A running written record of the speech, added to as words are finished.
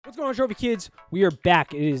What's going on, Trophy Kids? We are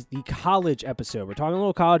back. It is the college episode. We're talking a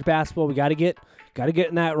little college basketball. We got to get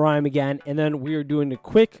in that rhyme again, and then we are doing a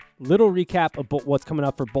quick little recap of what's coming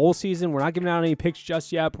up for bowl season. We're not giving out any picks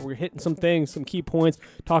just yet, but we're hitting some things, some key points,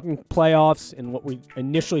 talking playoffs and what we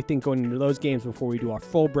initially think going into those games before we do our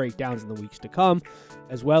full breakdowns in the weeks to come,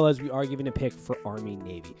 as well as we are giving a pick for Army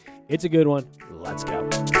Navy. It's a good one. Let's go.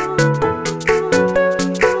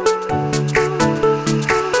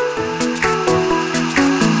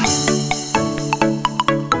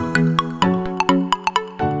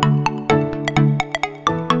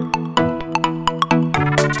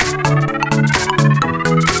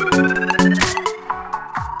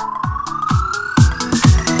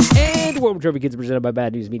 Trophy Kids presented by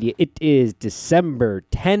Bad News Media. It is December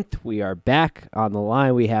 10th. We are back on the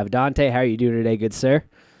line. We have Dante. How are you doing today, good sir?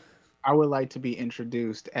 I would like to be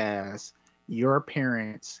introduced as your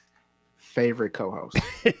parents' favorite co-host.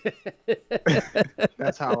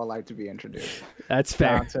 That's how I like to be introduced. That's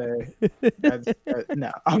fair. Dante.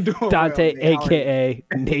 No, I'm doing Dante, well, a.k.a.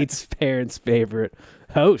 Nate's parents' favorite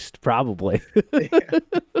host, probably.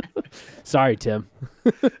 Sorry, Tim.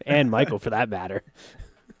 And Michael, for that matter.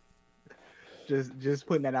 Just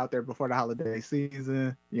putting that out there before the holiday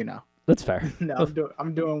season, you know. That's fair. No,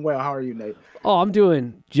 I'm doing well. How are you, Nate? Oh, I'm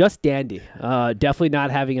doing just dandy. Definitely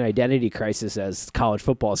not having an identity crisis as college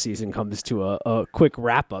football season comes to a quick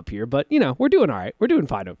wrap up here, but you know, we're doing all right. We're doing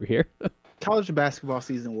fine over here. College basketball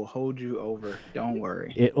season will hold you over. Don't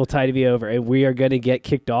worry. It will try to be over, and we are going to get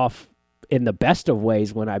kicked off in the best of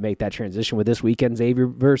ways when I make that transition with this weekend Xavier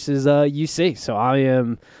versus UC. So I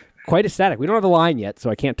am quite ecstatic. We don't have a line yet, so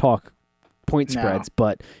I can't talk point spreads,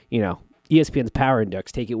 but you know, ESPN's power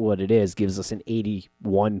index, take it what it is, gives us an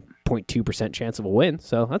 81.2% chance of a win.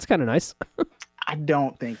 So that's kind of nice. I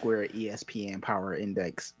don't think we're an ESPN power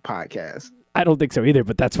index podcast. I don't think so either,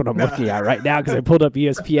 but that's what I'm looking at right now because I pulled up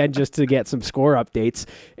ESPN just to get some score updates,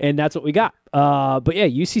 and that's what we got. But yeah,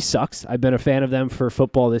 UC sucks. I've been a fan of them for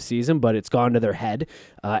football this season, but it's gone to their head.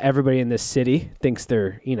 Everybody in this city thinks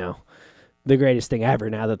they're, you know, the greatest thing ever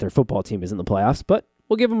now that their football team is in the playoffs, but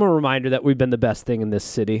we'll give them a reminder that we've been the best thing in this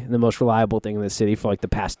city, the most reliable thing in this city for like the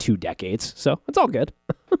past 2 decades. So it's all good.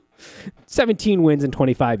 17 wins in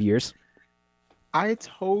 25 years. I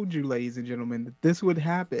told you, ladies and gentlemen, that this would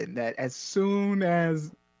happen, that as soon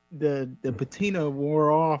as the patina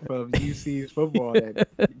wore off of UC's football, that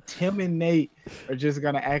Tim and Nate are just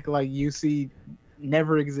going to act like UC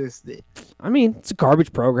never existed. I mean, it's a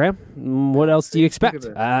garbage program. What else do you expect?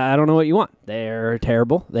 I don't know what you want. They're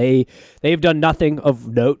terrible. They've done nothing of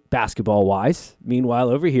note basketball wise. Meanwhile,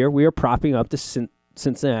 over here we are propping up the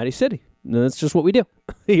Cincinnati City. That's just what we do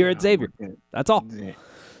here at Xavier. That's all.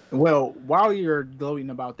 Well, while you're gloating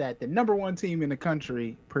about that, the number 1 team in the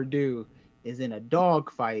country, Purdue, is in a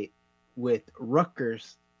dogfight with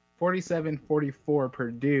Rutgers. 47-44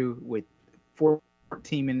 Purdue with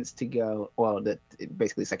 14 minutes to go. Well,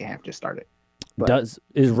 basically the second half just started. But,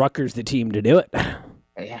 is Rutgers the team to do it?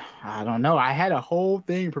 Yeah, I don't know. I had a whole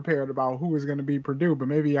thing prepared about who was going to be Purdue, but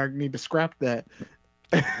maybe I need to scrap that.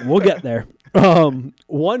 We'll get there.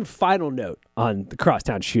 One final note on the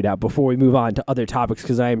Crosstown Shootout before we move on to other topics,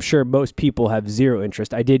 because I am sure most people have zero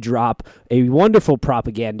interest. I did drop a wonderful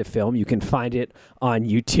propaganda film. You can find it on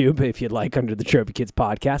YouTube if you'd like under the Trophy Kids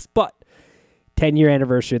podcast. But 10-year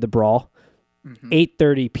anniversary of the Brawl.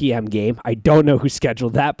 8:30 p.m. game. I don't know who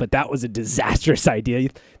scheduled that, but that was a disastrous idea.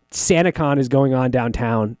 SantaCon is going on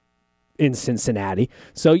downtown in Cincinnati.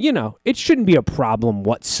 So, you know, it shouldn't be a problem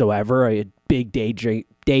whatsoever. A big day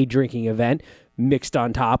drinking event mixed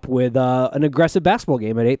on top with an aggressive basketball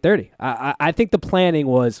game at 8:30. I think the planning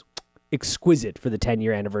was exquisite for the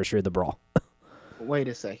 10-year anniversary of the Brawl. Wait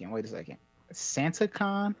a second.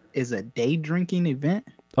 SantaCon is a day drinking event?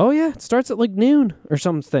 Oh, yeah. It starts at like noon or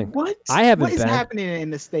something. What? I haven't been. What is happening in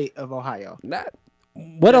the state of Ohio?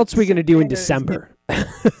 What else are we going to do in December?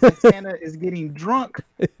 Santa is getting drunk.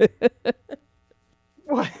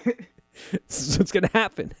 What? That's what's going to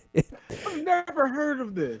happen. I've never heard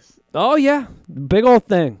of this. Oh, yeah. Big old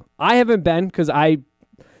thing. I haven't been because I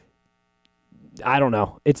don't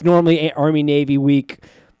know. It's normally Army-Navy week.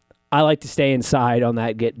 I like to stay inside on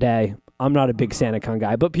that day. I'm not a big SantaCon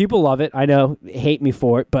guy, but people love it. I know, hate me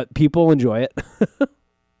for it, but people enjoy it.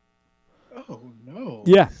 Oh, no.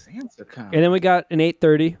 Yeah. SantaCon. And then we got an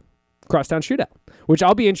 8:30 Crosstown Shootout, which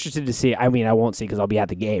I'll be interested to see. I mean, I won't see because I'll be at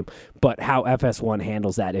the game, but how FS1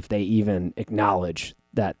 handles that, if they even acknowledge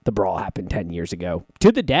that the Brawl happened 10 years ago,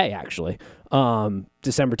 to the day, actually,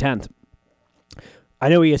 December 10th. I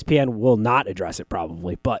know ESPN will not address it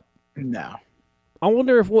probably, but no. I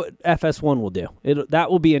wonder if what FS1 will do.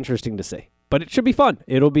 That will be interesting to see. But it should be fun.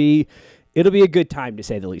 It'll be it'll be a good time to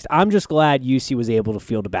say the least. I'm just glad UC was able to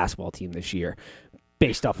field a basketball team this year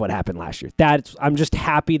based off what happened last year. I'm just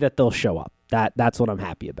happy that they'll show up. That's what I'm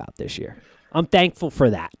happy about this year. I'm thankful for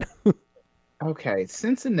that. Okay,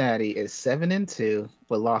 Cincinnati is 7-2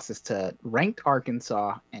 with losses to ranked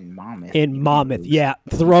Arkansas and Monmouth. Yeah,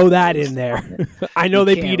 throw that in there. I know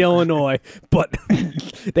they beat Illinois, but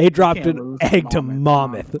they dropped an egg to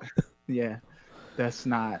Monmouth. Yeah, that's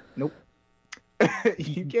not. Nope.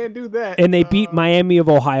 You can't do that. And they beat Miami of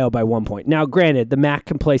Ohio by 1 point. Now, granted, the MAC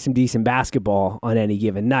can play some decent basketball on any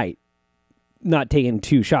given night. Not taking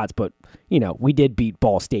 2 shots, but we did beat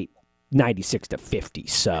Ball State 96-50.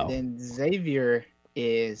 So and then Xavier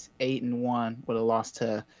is 8-1 with a loss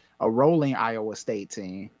to a rolling Iowa State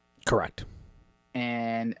team. Correct.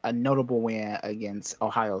 And a notable win against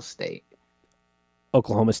Ohio State,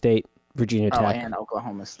 Oklahoma State, Virginia Tech, and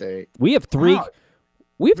Oklahoma State. We have 3.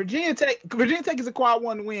 Virginia Tech is a quad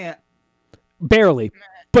 1 win. Barely,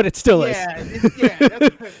 but it still is.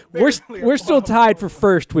 We're still tied for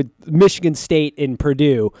first with Michigan State and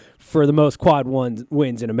Purdue for the most quad 1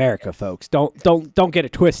 wins in America, folks. Don't get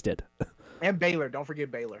it twisted. And Baylor, don't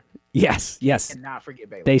forget Baylor. Yes. And not forget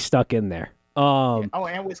Baylor. They stuck in there.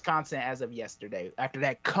 And Wisconsin as of yesterday after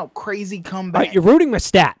that crazy comeback. All right, you're rooting my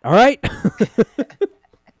stat, all right?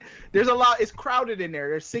 There's a lot. It's crowded in there.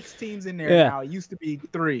 There's 6 teams in there now. It used to be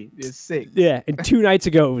 3. It's 6. Yeah, and 2 nights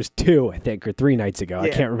ago it was 2, I think, or 3 nights ago. I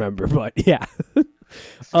can't remember, but yeah.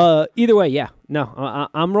 Either way, yeah. No,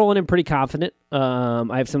 I'm rolling in pretty confident.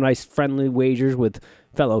 I have some nice friendly wagers with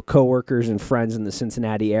fellow coworkers and friends in the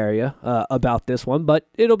Cincinnati area about this one, but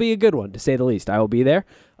it'll be a good one, to say the least. I will be there.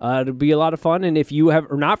 It'll be a lot of fun, and if you are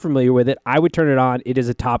not familiar with it, I would turn it on. It is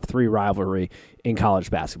a top 3 rivalry in college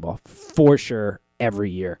basketball, for sure, every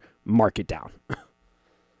year. Mark it down.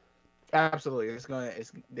 Absolutely.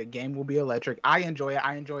 The game will be electric. I enjoy it.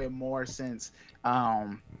 I enjoy it more since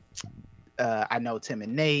I know Tim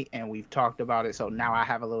and Nate, and we've talked about it. So now I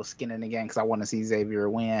have a little skin in the game because I want to see Xavier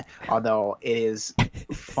win. Although it is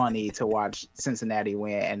funny to watch Cincinnati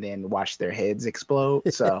win and then watch their heads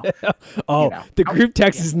explode. So, the group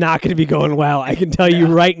text is not going to be going well. I can tell you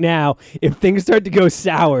right now, if things start to go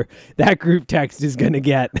sour, that group text is going to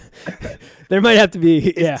get. There might have to be.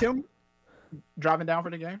 Is Tim driving down for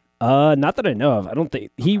the game? Not that I know of. I don't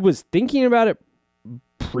think he was thinking about it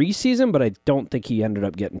preseason, but I don't think he ended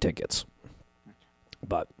up getting tickets.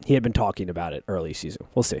 But he had been talking about it early season.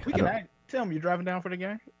 We'll see. Tim, you driving down for the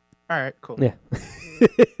game? All right, cool. Yeah.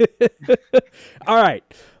 All right.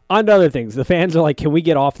 On to other things. The fans are like, can we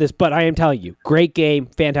get off this? But I am telling you, great game,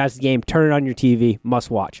 fantastic game. Turn it on your TV. Must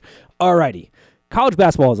watch. All righty. College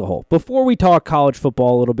basketball as a whole. Before we talk college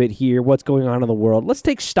football a little bit here, what's going on in the world, let's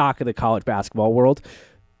take stock of the college basketball world.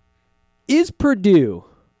 Is Purdue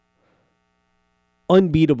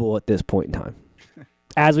unbeatable at this point in time?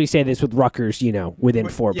 As we say this with Rutgers, within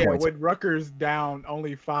 4 points. Yeah, with Rutgers down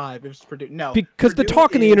only 5, it's Purdue. No, because Purdue the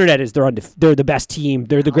talk on the internet is they're the best team.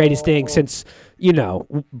 They're the greatest thing since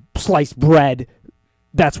sliced bread.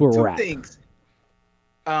 That's where we're at. 2 things.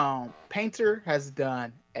 Painter has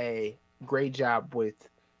done a great job with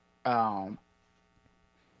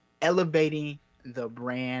elevating the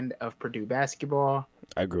brand of Purdue basketball.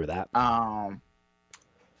 I agree with that.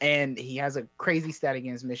 And he has a crazy stat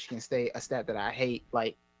against Michigan State, a stat that I hate.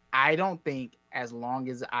 Like, I don't think as long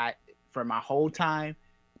as for my whole time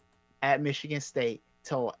at Michigan State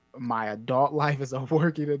till my adult life as a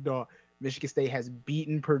working adult, Michigan State has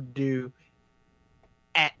beaten Purdue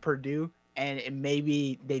at Purdue. And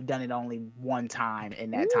maybe they've done it only one time in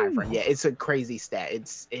that time frame. Yeah, it's a crazy stat.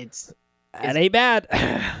 It's that ain't bad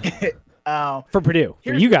for Purdue.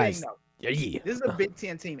 For you guys. Yeah. This is a Big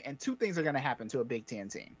Ten team, and 2 things are going to happen to a Big Ten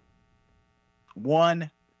team.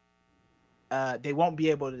 One, they won't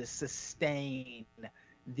be able to sustain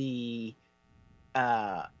the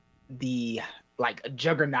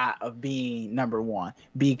juggernaut of being number 1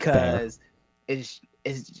 because it's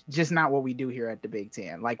just not what we do here at the Big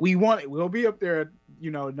Ten. Like, we'll be up there,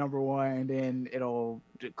 number 1, and then it'll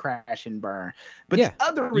crash and burn. But the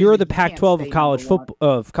other reason you're the Pac-12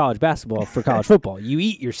 of college basketball for college football. You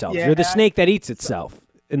eat yourself. You're the snake that eats itself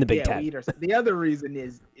in the Big Ten. The other reason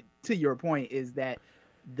is, to your point, is that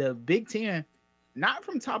the Big Ten, not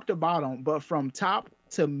from top to bottom, but from top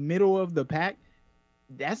to middle of the pack,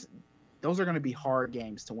 those are going to be hard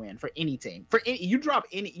games to win for any team. You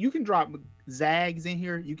can drop Zags in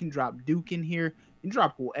here, you can drop Duke in here, you can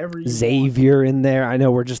drop whoever you Xavier want. In there. I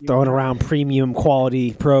know we're just throwing around premium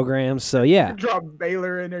quality programs, so yeah. You can drop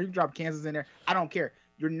Baylor in there, you can drop Kansas in there. I don't care.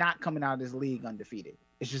 You're not coming out of this league undefeated.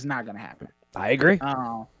 It's just not going to happen. I agree.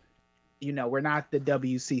 We're not the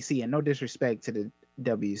WCC, and no disrespect to the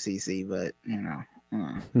WCC, but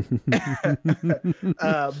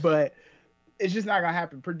but it's just not gonna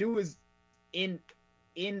happen. Purdue is in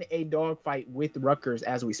a dogfight with Rutgers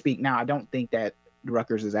as we speak. Now, I don't think that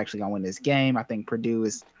Rutgers is actually gonna win this game. I think Purdue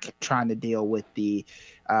is trying to deal with the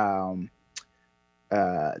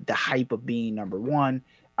hype of being number one,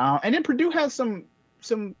 and then Purdue has some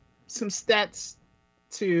stats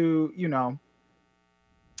to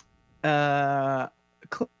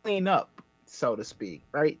clean up, so to speak.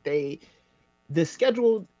 Right? The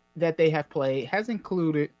schedule that they have played has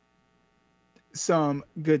included some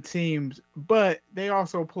good teams, but they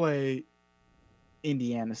also play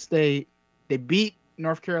Indiana State. They beat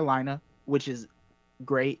North Carolina, which is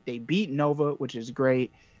great. They beat Nova, which is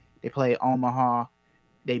great. They play Omaha.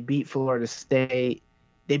 They beat Florida State.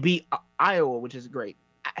 They beat Iowa, which is great.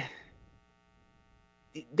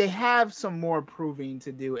 They have some more proving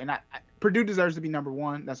to do, and Purdue deserves to be number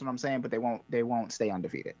one. That's what I'm saying, but they won't stay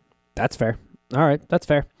undefeated. That's fair. All right, that's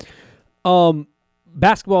fair.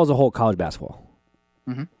 Basketball as a whole, college basketball.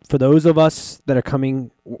 Mm-hmm. For those of us that are coming,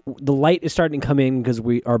 the light is starting to come in because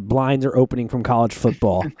our blinds are opening from college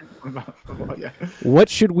football. Yeah. What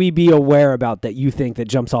should we be aware about that you think that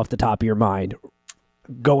jumps off the top of your mind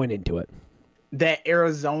going into it? That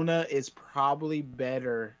Arizona is probably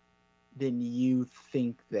better than you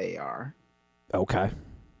think they are. Okay.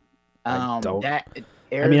 I don't.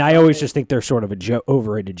 I always just think they're sort of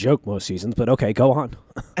overrated joke most seasons, but okay, go on.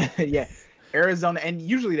 Yeah. Arizona, and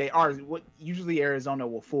usually they are. Usually Arizona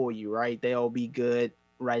will fool you, right? They'll be good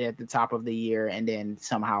right at the top of the year, and then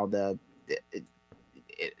somehow they'll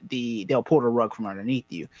pull the rug from underneath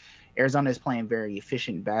you. Arizona is playing very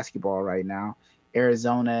efficient basketball right now.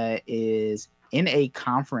 Arizona is in a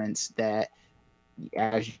conference that,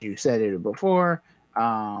 as you said it before,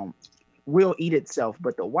 will eat itself.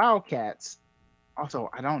 But the Wildcats, also,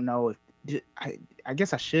 I don't know if I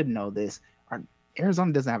guess I should know this.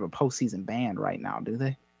 Arizona doesn't have a postseason ban right now, do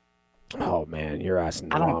they? Oh man, you're asking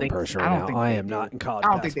the wrong person right now. I am not in college. I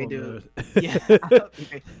don't think they do. Yeah, I don't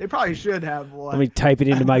think they probably should have one. Let me type it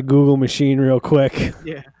into my Google machine real quick.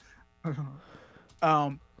 Yeah.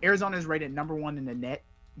 Arizona is rated number one in the net,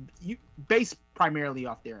 based primarily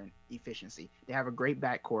off their efficiency. They have a great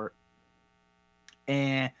backcourt,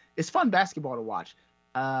 and it's fun basketball to watch.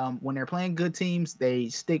 When they're playing good teams, they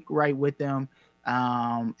stick right with them.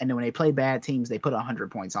 And then when they play bad teams, they put 100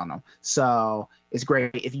 points on them. So it's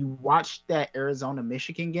great. If you watch that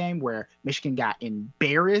Arizona-Michigan game where Michigan got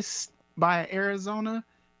embarrassed by Arizona,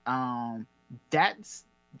 that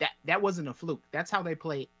wasn't a fluke. That's how they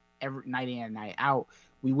play every night in and night out.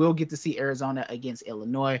 We will get to see Arizona against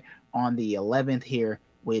Illinois on the 11th here,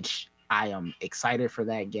 which I am excited for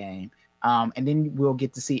that game. And then we'll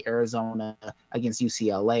get to see Arizona against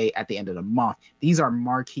UCLA at the end of the month. These are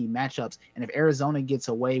marquee matchups. And if Arizona gets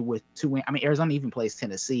away with 2 wins, Arizona even plays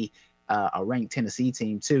Tennessee, a ranked Tennessee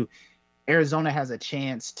team too. Arizona has a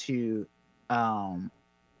chance to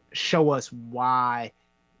show us why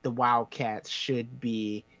the Wildcats should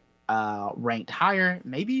be ranked higher,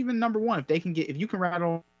 maybe even number one. If you can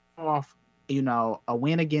rattle off, a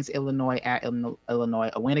win against Illinois at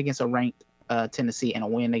Illinois, a win against a ranked Tennessee, and a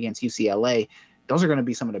win against UCLA, those are going to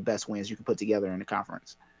be some of the best wins you can put together in the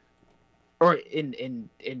conference or in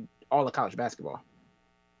all of college basketball.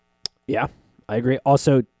 Yeah, I agree.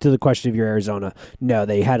 Also, to the question of your Arizona, no,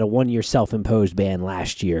 they had a 1-year self-imposed ban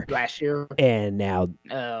last year, and now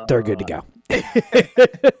they're good to go.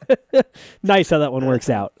 Nice how that one works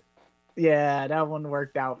out. Yeah, that one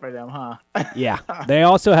worked out for them, huh? Yeah. They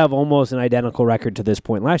also have almost an identical record to this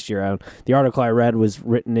point last year. The article I read was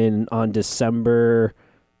written on December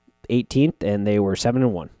 18th, and they were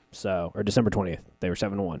 7-1. So, or December 20th, they were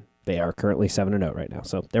 7-1. They are currently 7-0 right now.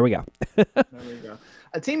 So there we go. There we go.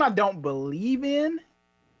 A team I don't believe in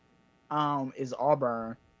is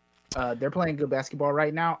Auburn. They're playing good basketball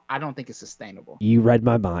right now. I don't think it's sustainable. You read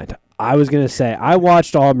my mind. I was going to say, I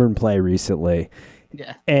watched Auburn play recently.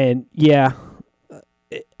 Yeah. And yeah,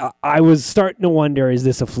 I was starting to wonder, is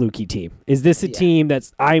this a fluky team? Is this a team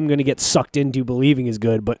that's I'm going to get sucked into believing is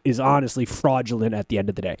good, but is honestly fraudulent at the end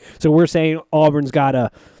of the day? So we're saying Auburn's got a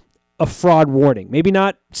fraud warning. Maybe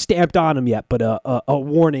not stamped on them yet, but a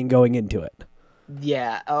warning going into it.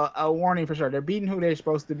 Yeah, a warning for sure. They're beating who they're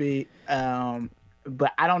supposed to be,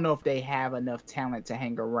 but I don't know if they have enough talent to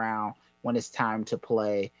hang around when it's time to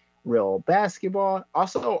play real basketball.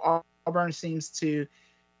 Also, Auburn seems to,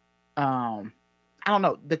 I don't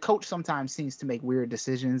know, the coach sometimes seems to make weird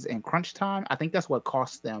decisions in crunch time. I think that's what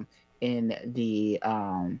cost them in the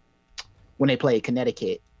when they played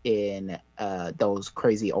Connecticut in those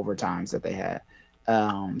crazy overtimes that they had.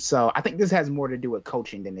 So I think this has more to do with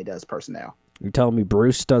coaching than it does personnel. You're telling me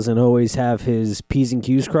Bruce doesn't always have his P's and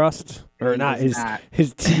Q's crossed? Or not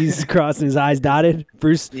his T's crossed and his I's dotted?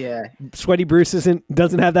 Bruce, yeah, sweaty Bruce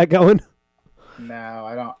doesn't have that going?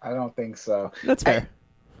 No, I don't think so. That's fair.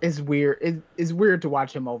 It's weird. It's weird to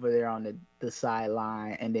watch him over there on the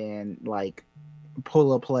sideline and then like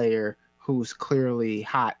pull a player who's clearly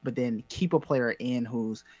hot, but then keep a player in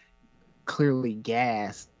who's clearly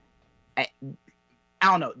gassed. I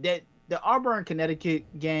don't know. The Auburn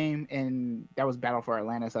Connecticut game, and that was Battle for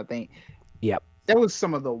Atlantis, I think. Yep. That was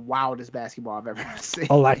some of the wildest basketball I've ever seen.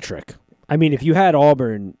 Electric. I mean, if you had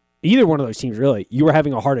Auburn, either one of those teams, really, you were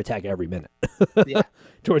having a heart attack every minute. Yeah.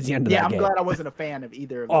 Towards the end of that game. Yeah, I'm glad I wasn't a fan of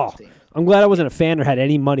either of those teams. I'm glad I wasn't a fan or had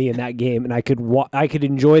any money in that game, and I could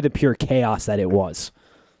enjoy the pure chaos that it was.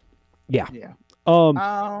 Yeah. Yeah.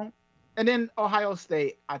 And then Ohio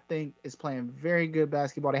State, I think, is playing very good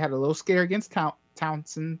basketball. They had a little scare against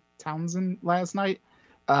Townsend last night,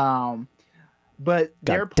 but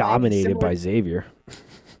they're dominated by Xavier.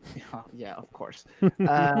 Yeah, of course.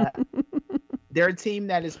 They're a team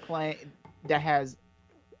that is playing that has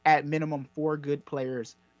at minimum 4 good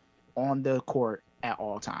players on the court at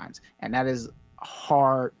all times, and that is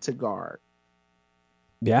hard to guard.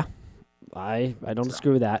 Yeah, I don't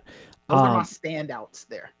disagree with that. Those are my standouts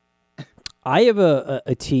there. I have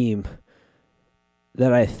a team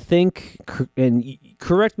that I think, and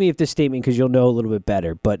correct me if this statement because you'll know a little bit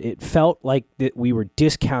better, but it felt like that we were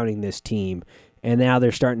discounting this team, and now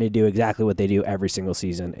they're starting to do exactly what they do every single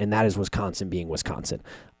season, and that is Wisconsin being Wisconsin.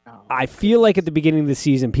 I feel like at the beginning of the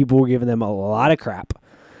season, people were giving them a lot of crap.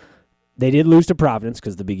 They did lose to Providence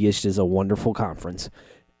because the Big East is a wonderful conference.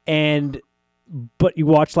 But you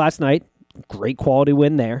watched last night, great quality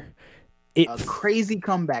win there. A crazy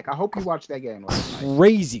comeback. I hope you watched that game last night.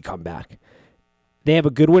 Crazy comeback. They have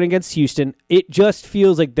a good win against Houston. It just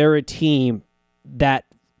feels like they're a team that,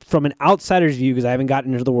 from an outsider's view, because I haven't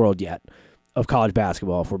gotten into the world yet of college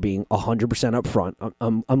basketball, if we're being 100% up front.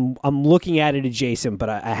 I'm looking at it adjacent, but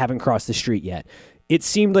I haven't crossed the street yet. It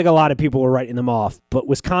seemed like a lot of people were writing them off, but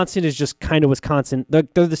Wisconsin is just kind of Wisconsin. They're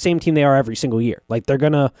the same team they are every single year. Like they're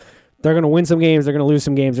gonna win some games, they're gonna lose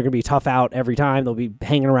some games, they're gonna be tough out every time. They'll be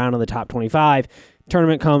hanging around in the top 25.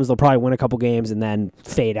 Tournament comes, they'll probably win a couple games and then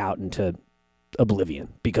fade out into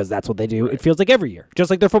oblivion because that's what they do. Right. It feels like every year, just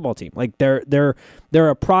like their football team. Like they're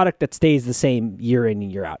a product that stays the same year in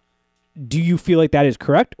and year out. Do you feel like that is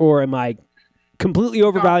correct, or am I completely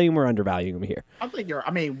overvaluing or undervaluing them here? I think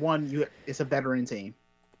it's a veteran team.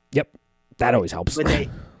 Yep, that always helps.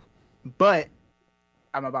 But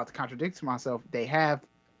I'm about to contradict myself. They have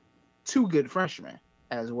 2 good freshmen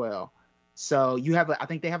as well. So I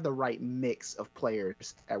think they have the right mix of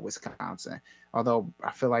players at Wisconsin. Although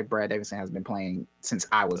I feel like Brad Davidson has been playing since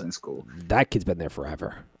I was in school. That kid's been there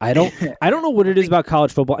forever. I don't know what it is about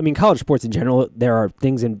college football. I mean, college sports in general, there are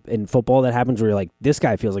things in football that happens where you're like, this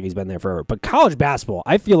guy feels like he's been there forever. But college basketball,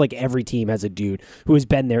 I feel like every team has a dude who has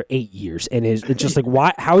been there 8 years and it's just like,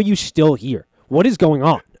 why? How are you still here? What is going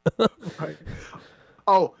on? Right.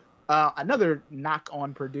 Oh, another knock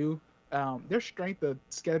on Purdue. Their strength of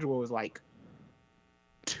schedule is like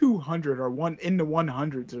 200 or one in the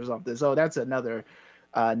 100s or something. So that's another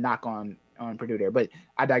knock on Purdue there. But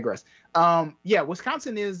I digress.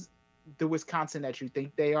 Wisconsin is the Wisconsin that you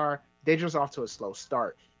think they are. They're just off to a slow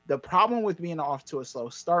start. The problem with being off to a slow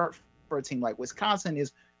start for a team like Wisconsin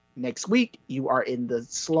is next week you are in the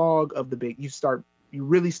slog of you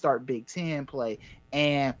really start Big Ten play,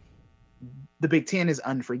 and the Big Ten is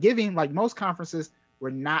unforgiving. Like most conferences,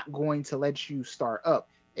 we're not going to let you start up.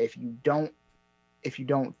 If you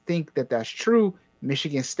don't think that that's true,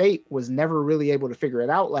 Michigan State was never really able to figure it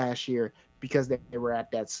out last year because they were at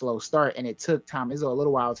that slow start, and it took Tom Izzo a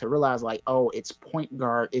little while to realize, like, oh, it's point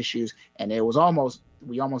guard issues, and we almost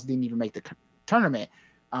didn't even make the tournament.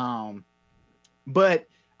 But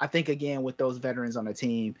I think again with those veterans on the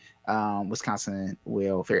team, Wisconsin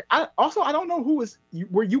will figure. I don't know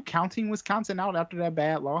were you counting Wisconsin out after that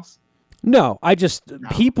bad loss? No,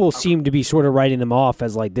 people seem to be sort of writing them off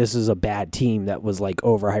as like this is a bad team that was like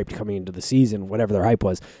overhyped coming into the season, whatever their hype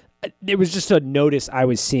was. It was just a notice I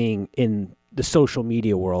was seeing in the social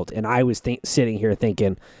media world, and I was sitting here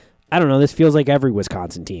thinking, I don't know, this feels like every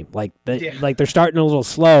Wisconsin team. Like they're starting a little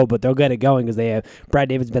slow, but they'll get it going because they have Brad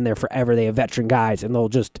David's been there forever. They have veteran guys, and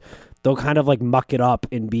they'll kind of like muck it up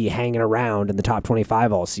and be hanging around in the top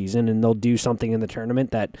 25 all season, and they'll do something in the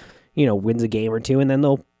tournament that wins a game or two, and then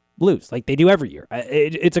they'll lose like they do every year.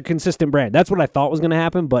 It's a consistent brand. That's what I thought was going to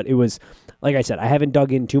happen, but it was, like I said, I haven't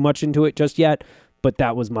dug in too much into it just yet, but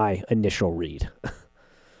that was my initial read.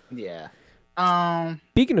 Yeah.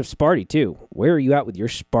 Speaking of Sparty too, where are you at with your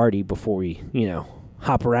Sparty before we,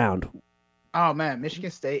 hop around? Oh man,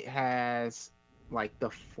 Michigan State has like the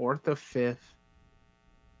fourth or fifth.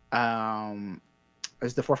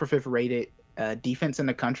 Is the fourth or fifth rated defense in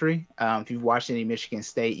the country. If you've watched any Michigan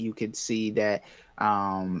State, you could see that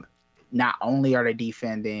not only are they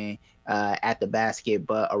defending at the basket,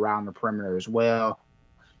 but around the perimeter as well.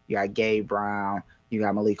 You got Gabe Brown, you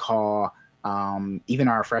got Malik Hall, even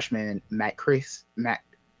our freshman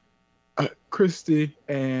Christie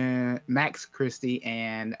and Max Christie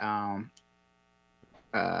and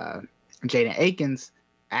Jaden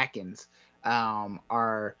Atkins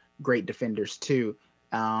are great defenders too.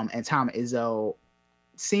 And Tom Izzo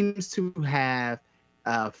seems to have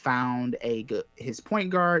found his point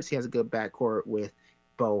guards. He has a good backcourt with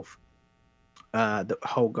both the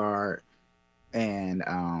Hogard and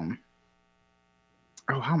how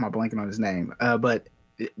am I blanking on his name? But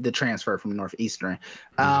the transfer from Northeastern.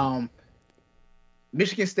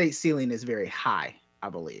 Michigan State's ceiling is very high, I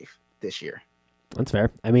believe, this year. That's fair.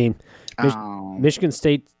 I mean, Michigan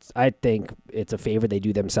State, I think it's a favor they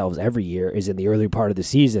do themselves every year, is in the early part of the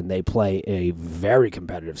season, they play a very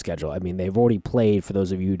competitive schedule. I mean, they've already played, for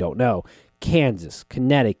those of you who don't know, Kansas,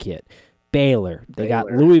 Connecticut, Baylor. They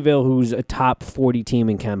got Louisville, who's a top 40 team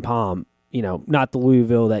in KenPom. You know, not the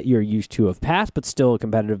Louisville that you're used to of past, but still a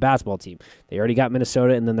competitive basketball team. They already got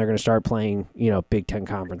Minnesota, and then they're going to start playing, Big Ten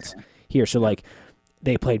Conference here. So,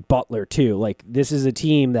 they played Butler, too. This is a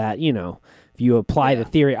team that, if you apply the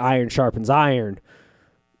theory, iron sharpens iron,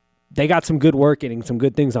 they got some good work and some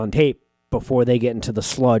good things on tape before they get into the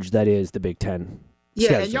sludge that is the Big Ten.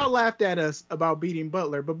 Yeah, and y'all laughed at us about beating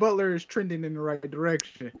Butler, but Butler is trending in the right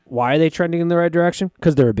direction. Why are they trending in the right direction?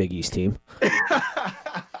 Because they're a Big East team.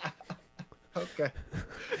 Okay.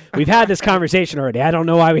 We've had this conversation already. I don't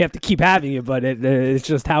know why we have to keep having it, but it's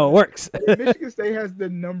just how it works. Michigan State has the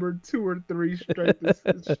number 2 or 3 strength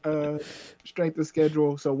of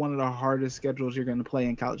schedule. So one of the hardest schedules you're going to play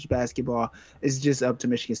in college basketball is just up to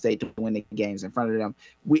Michigan State to win the games in front of them.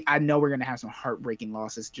 I know we're going to have some heartbreaking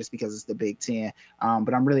losses just because it's the Big Ten,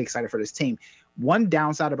 but I'm really excited for this team. One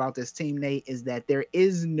downside about this team, Nate, is that there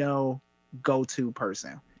is no go-to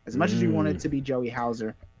person. As much as you want it to be Joey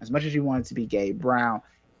Hauser, as much as you want it to be Gabe Brown,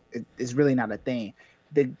 it's really not a thing.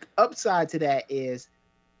 The upside to that is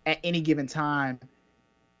at any given time,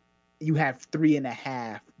 you have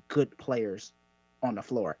 3.5 good players on the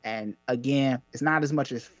floor. And again, it's not as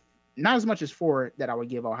much as 4 that I would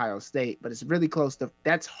give Ohio State, but it's really close to.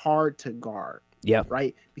 That's hard to guard. Yeah.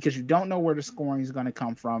 Right? Because you don't know where the scoring is going to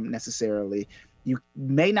come from necessarily. You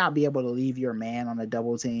may not be able to leave your man on a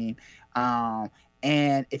double team.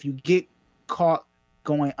 And if you get caught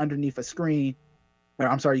going underneath a screen,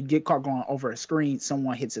 you get caught going over a screen,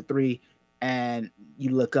 someone hits a 3, and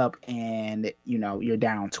you look up and, you're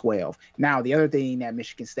down 12. Now, the other thing that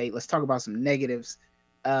Michigan State, let's talk about some negatives.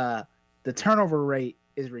 The turnover rate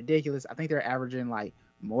is ridiculous. I think they're averaging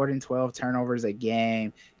more than 12 turnovers a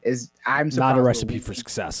game. I'm surprised. Not a recipe for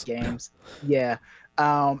success. Games. Yeah.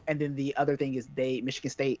 And then the other thing is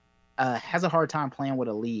Michigan State has a hard time playing with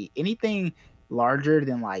a lead. Anything larger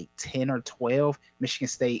than 10 or 12, Michigan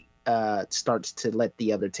State starts to let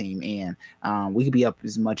the other team in. We could be up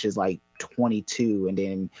as much as 22, and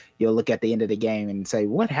then you'll look at the end of the game and say,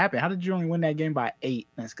 what happened? How did you only win that game by 8?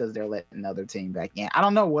 And it's because they're letting another team back in. I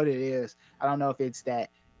don't know what it is. I don't know if it's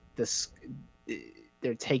that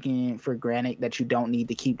they're taking for granted that you don't need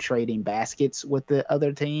to keep trading baskets with the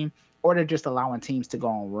other team, or they're just allowing teams to go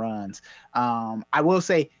on runs. I will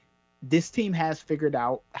say this team has figured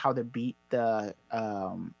out how to beat the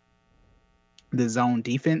zone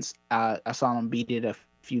defense. I saw them beat it a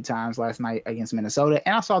few times last night against Minnesota,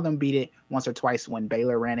 and I saw them beat it once or twice when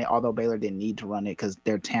Baylor ran it, although Baylor didn't need to run it because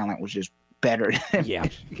their talent was just better than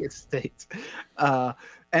Michigan State's.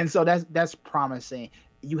 And so that's promising.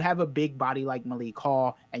 You have a big body like Malik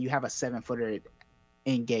Hall, and you have a 7-footer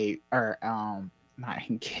in Gabe, or not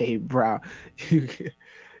in Gabe Brown. You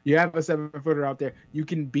have a 7-footer out there. You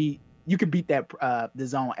can beat that the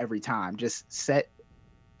zone every time. Just set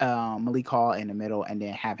Malik Hall in the middle and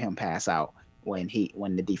then have him pass out when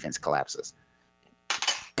the defense collapses.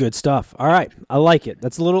 Good stuff. All right. I like it.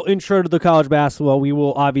 That's a little intro to the college basketball. We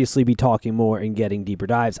will obviously be talking more and getting deeper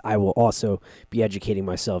dives. I will also be educating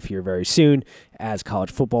myself here very soon as college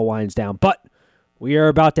football winds down. But we are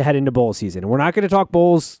about to head into bowl season. And we're not going to talk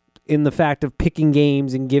bowls in the fact of picking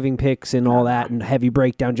games and giving picks and all that and heavy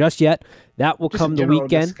breakdown just yet. That will come the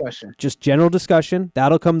weekend. Just general discussion.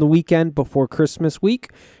 That'll come the weekend before Christmas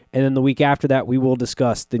week. And then the week after that, we will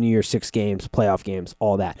discuss the New Year's 6 games, playoff games,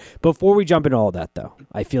 all that. Before we jump into all that, though,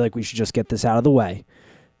 I feel like we should just get this out of the way.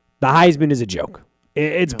 The Heisman is a joke.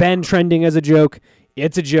 It's been trending as a joke.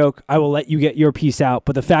 It's a joke. I will let you get your piece out.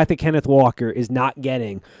 But the fact that Kenneth Walker is not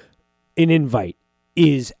getting an invite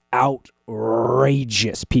is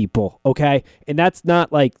outrageous, people. Okay? And that's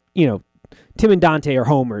not like, Tim and Dante are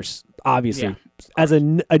homers, obviously. Yeah. As a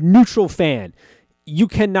neutral fan, you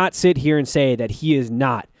cannot sit here and say that he is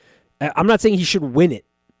not. I'm not saying he should win it,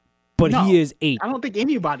 but No, he is I don't think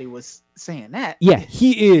anybody was saying that. Yeah,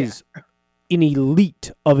 he is an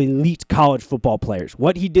elite of elite college football players.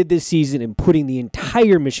 What he did this season in putting the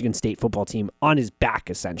entire Michigan State football team on his back,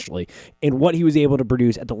 essentially, and what he was able to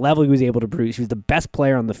produce at the level he was able to produce. He was the best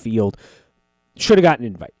player on the field. Should have gotten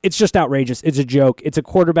an invite. It's just outrageous. It's a joke. It's a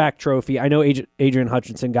quarterback trophy. I know Adrian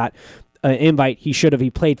Hutchinson got an invite. He should have. He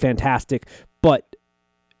played fantastic. But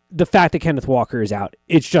the fact that Kenneth Walker is out,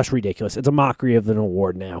 it's just ridiculous. It's a mockery of an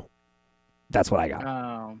award now. That's what I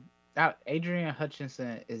got. Adrian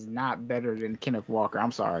Hutchinson is not better than Kenneth Walker.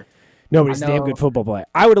 I'm sorry. No, but he's a damn good football player.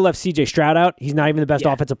 I would have left C.J. Stroud out. He's not even the best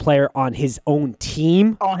offensive player on his own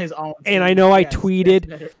team. On his own team. And I know I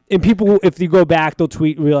tweeted, and people, if you go back, they'll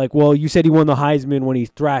tweet and be like, well, you said he won the Heisman when he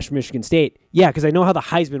thrashed Michigan State. Yeah, because I know how the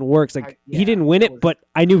Heisman works. He didn't win it, but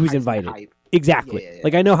I knew who's invited. Hype. Exactly. Yeah.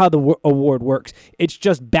 I know how the award works. It's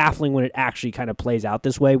just baffling when it actually kind of plays out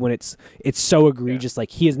this way, when it's so egregious.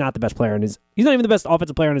 Like, he is not the best player he's not even the best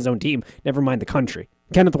offensive player on his own team. Never mind the country.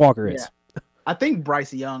 Kenneth Walker is. I think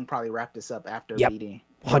Bryce Young probably wrapped this up after beating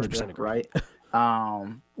 100% agree. Right?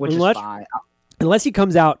 Which is fine. Unless he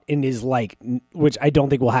comes out and is like, which I don't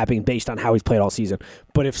think will happen based on how he's played all season.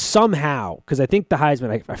 But if somehow, because I think the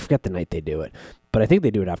Heisman, I forget the night they do it, but I think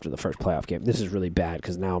they do it after the first playoff game. This is really bad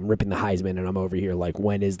because now I'm ripping the Heisman and I'm over here like,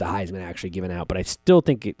 when is the Heisman actually given out? But I still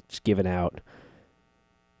think it's given out.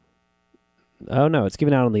 Oh, no, it's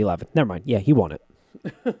given out on the 11th. Never mind. Yeah, he won it.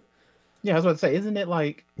 Yeah, I was about to say, isn't it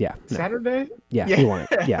like Saturday? Yeah, he won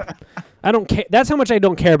it. Yeah. I don't care. That's how much I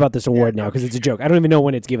don't care about this award now, because it's a joke. I don't even know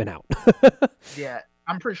when it's given out. Yeah,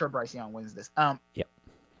 I'm pretty sure Bryce Young wins this. It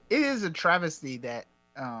is a travesty that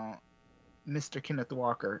Mr. Kenneth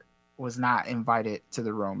Walker was not invited to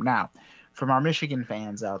the room. Now, from our Michigan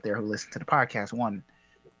fans out there who listen to the podcast, one,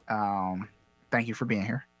 thank you for being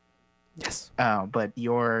here. Yes. But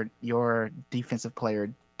your defensive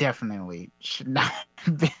player definitely should not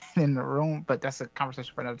have been in the room, but that's a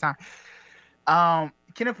conversation for another time.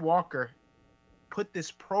 Kenneth Walker put this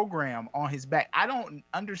program on his back. I don't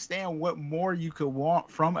understand what more you could want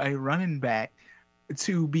from a running back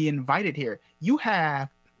to be invited here. You have,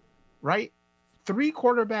 right, 3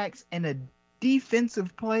 quarterbacks and a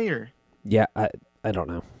defensive player. Yeah, I don't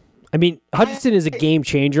know. I mean, Hutchinson is a game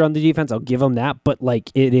changer on the defense. I'll give him that, but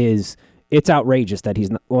it's outrageous that he's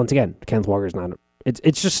not. Once again, Kenneth Walker's not.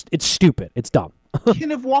 It's stupid. It's dumb.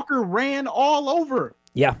 Kenneth Walker ran all over.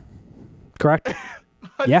 Yeah. Correct.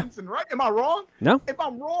 Hutchinson, right? Am I wrong? No. If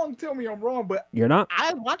I'm wrong, tell me I'm wrong. But you're not.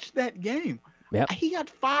 I watched that game. Yep. He got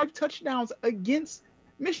 5 touchdowns against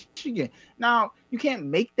Michigan. Now, you can't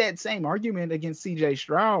make that same argument against C.J.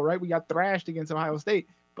 Stroud, right? We got thrashed against Ohio State,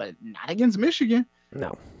 but not against Michigan.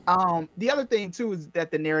 No. The other thing, too, is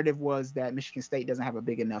that the narrative was that Michigan State doesn't have a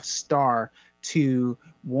big enough star to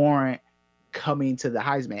warrant coming to the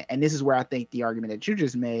Heisman. And this is where I think the argument that you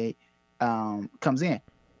just made comes in.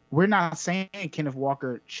 We're not saying Kenneth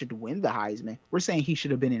Walker should win the Heisman. We're saying he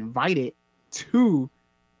should have been invited to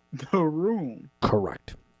the room.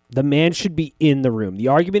 Correct. The man should be in the room. The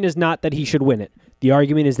argument is not that he should win it. The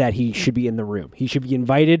argument is that he should be in the room. He should be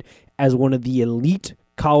invited as one of the elite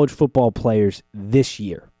college football players this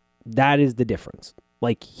year. That is the difference.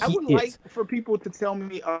 I would like for people to tell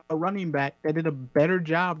me a running back that did a better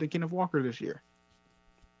job than Kenneth Walker this year.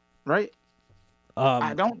 Right?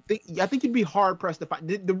 I think you'd be hard pressed to find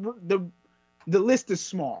the list is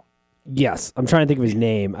small. Yes, I'm trying to think of his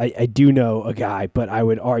name. I do know a guy, but I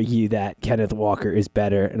would argue that Kenneth Walker is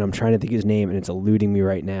better, and I'm trying to think of his name, and it's eluding me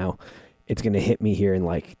right now. It's going to hit me here in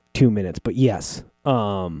like 2 minutes, but yes.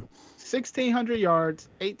 1,600 yards,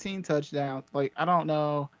 18 touchdowns. I don't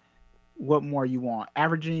know what more you want.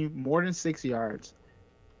 Averaging more than 6 yards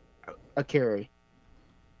a carry.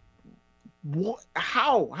 What?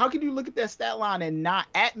 How can you look at that stat line and not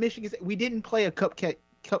at Michigan State? We didn't play a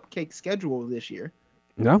cupcake schedule this year.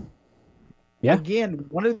 No. Yeah. Again,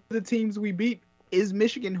 one of the teams we beat is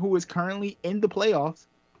Michigan, who is currently in the playoffs.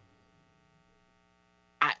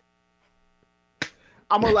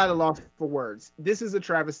 I'm a loss for words. This is a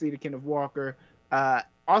travesty to Kenneth Walker.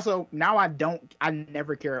 Also, now I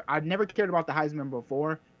never care. I've never cared about the Heisman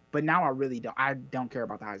before, but now I really don't. I don't care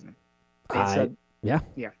about the Heisman. Yeah.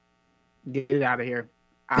 Get it out of here.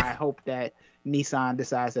 I hope that Nissan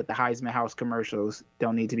decides that the Heisman House commercials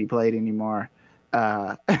don't need to be played anymore.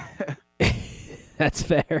 That's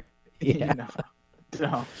fair. Yeah.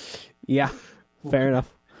 So, Yeah, fair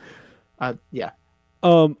enough. yeah.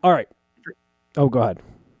 All right. Oh, go ahead.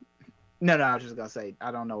 No, I was just gonna say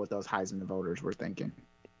I don't know what those Heisman voters were thinking.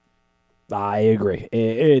 I agree.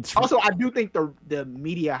 It's Also, I do think the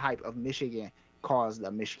media hype of Michigan caused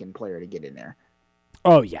a Michigan player to get in there.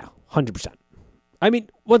 Oh yeah, 100%. I mean,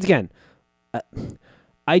 once again,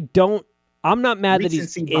 I'm not mad that he's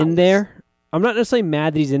Recency in bias. there. I'm not necessarily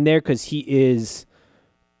mad that he's in there because he is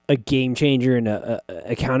a game changer and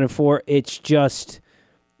accounted for. It's just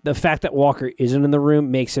the fact that Walker isn't in the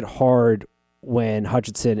room makes it hard when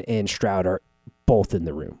Hutchinson and Stroud are both in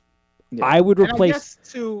the room. Yeah. I would And replace. I guess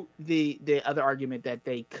too, the other argument that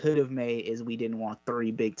they could have made is we didn't want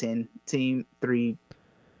three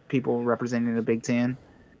people representing the Big Ten,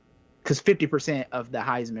 because 50% of the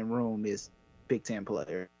Heisman room is Big Ten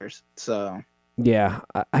players. So Yeah,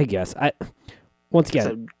 I guess. Once it's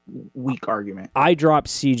again, a weak argument. I drop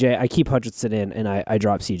CJ. I keep Hutchinson in, and I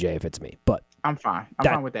drop CJ if it's me. But I'm fine. I'm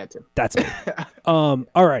fine with that too. that's me.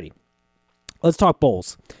 Alrighty. Let's talk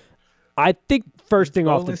bowls. I think first thing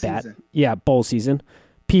off the bat, yeah, bowl season.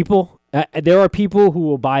 People, there are people who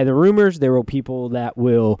will buy the rumors. There are people that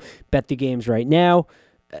will bet the games right now.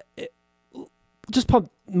 Just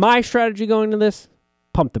pump my strategy going to this.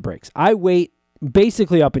 Pump the brakes. I wait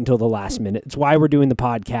basically up until the last minute. It's why we're doing the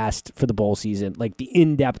podcast for the bowl season, like the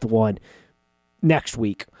in-depth one next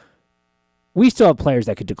week. We still have players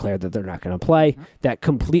that could declare that they're not going to play. That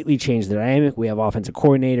completely changed the dynamic. We have offensive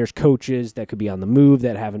coordinators, coaches that could be on the move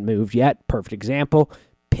that haven't moved yet. Perfect example.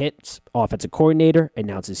 Pitt's offensive coordinator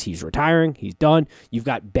announces he's retiring. He's done. You've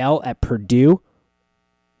got Bell at Purdue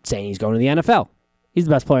saying he's going to the NFL. He's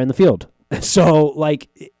the best player in the field. So, like,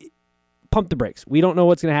 pump the brakes. We don't know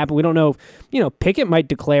what's going to happen. We don't know if, Pickett might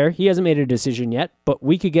declare. He hasn't made a decision yet, but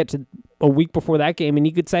we could get to a week before that game and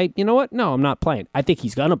he could say, you know what? No, I'm not playing. I think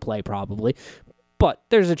he's going to play probably, but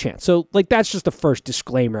there's a chance. So, like, that's just the first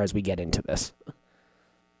disclaimer as we get into this.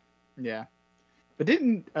 Yeah. But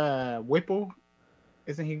didn't Whipple,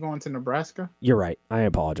 isn't he going to Nebraska? You're right. I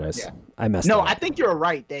apologize. Yeah. I messed No, up. I think you're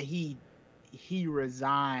right that he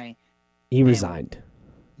resigned. He resigned.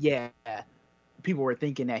 Yeah. People were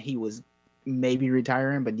thinking that he was maybe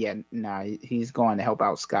retiring, but yeah, he's going to help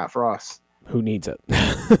out Scott Frost. Who needs it?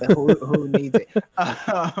 who needs it?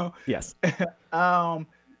 Yes. I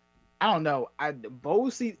don't know.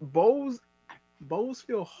 Bowls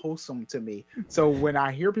feel wholesome to me. So when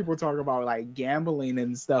I hear people talk about like gambling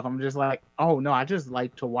and stuff, I'm just like, oh no, I just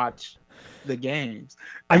like to watch the games.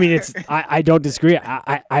 I mean, I don't disagree.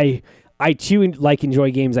 I too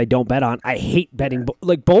enjoy games I don't bet on. I hate betting.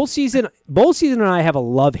 Like bowl season and I have a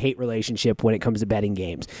love-hate relationship when it comes to betting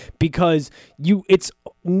games because it's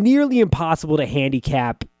nearly impossible to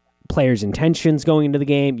handicap players' intentions going into the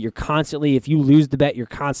game. You're constantly, if you lose the bet, you're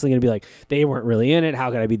constantly going to be like, they weren't really in it.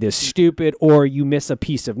 How could I be this stupid? Or you miss a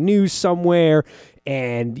piece of news somewhere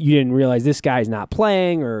and you didn't realize this guy's not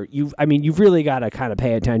playing, or you've really got to kind of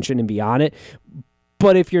pay attention and be on it.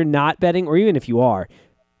 But if you're not betting, or even if you are,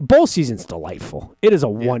 bowl season's delightful. It is a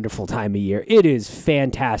wonderful time of year. It is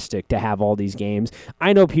fantastic to have all these games.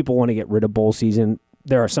 I know people want to get rid of bowl season.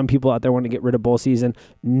 There are some people out there want to get rid of bowl season.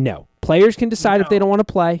 No. Players can decide if they don't want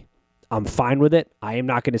to play. I'm fine with it. I am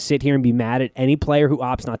not going to sit here and be mad at any player who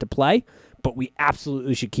opts not to play, but we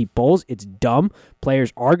absolutely should keep bowls. It's dumb.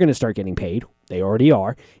 Players are going to start getting paid. They already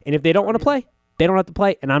are. And if they don't want to play, they don't have to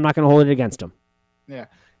play, and I'm not going to hold it against them. Yeah.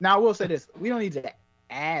 Now, I will say this. We don't need to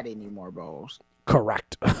add any more bowls.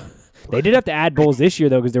 Correct. They did have to add bowls this year,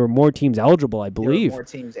 though, because there were more teams eligible, I believe. There were more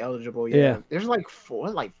teams eligible, yeah. There's like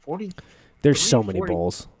 40. There's so many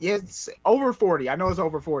bowls. Yeah, it's over 40. I know it's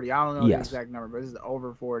over 40. I don't know the exact number, but it's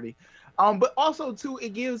over 40. But also, too,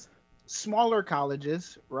 it gives smaller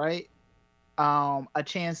colleges, right, a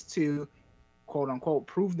chance to, quote unquote,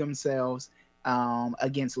 prove themselves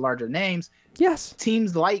against larger names. Yes.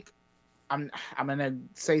 Teams like, I'm gonna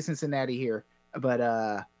say Cincinnati here,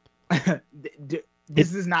 but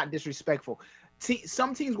this is not disrespectful.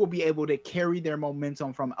 Some teams will be able to carry their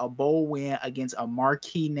momentum from a bowl win against a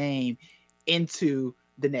marquee name into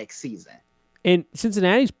the next season. And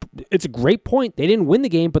Cincinnati's, it's a great point. They didn't win the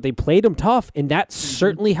game, but they played them tough, and that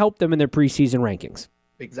certainly helped them in their preseason rankings.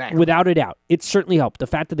 Exactly. Without a doubt. It certainly helped. The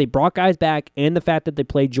fact that they brought guys back and the fact that they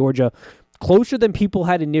played Georgia closer than people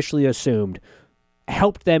had initially assumed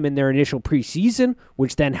helped them in their initial preseason,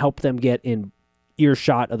 which then helped them get in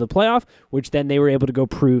earshot of the playoff, which then they were able to go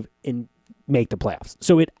prove and make the playoffs.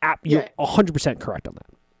 So you're 100% correct on that.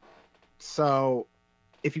 So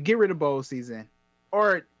if you get rid of bowl season,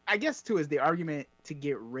 or I guess too is the argument to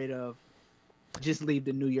get rid of just leave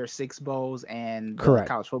the New Year's Six bowls and the Correct.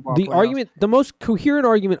 college football The playoffs? argument, the most coherent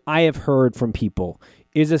argument I have heard from people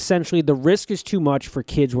is essentially the risk is too much for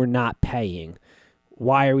kids we're not paying.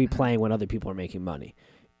 Why are we playing when other people are making money?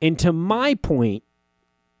 And to my point,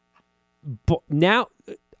 now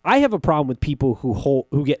I have a problem with people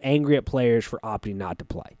who get angry at players for opting not to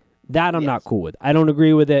play. That I'm not cool with. I don't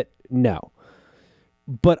agree with it. No.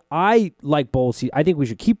 But I like bowl season. I think we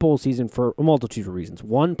should keep bowl season for a multitude of reasons.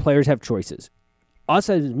 One, players have choices. Us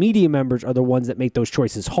as media members are the ones that make those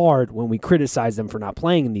choices hard when we criticize them for not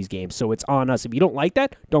playing in these games. So it's on us. If you don't like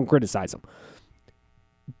that, don't criticize them.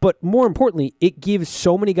 But more importantly, it gives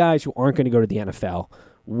so many guys who aren't going to go to the NFL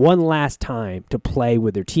one last time to play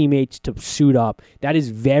with their teammates, to suit up. That is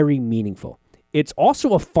very meaningful. It's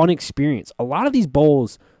also a fun experience. A lot of these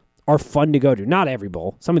bowls are fun to go to. Not every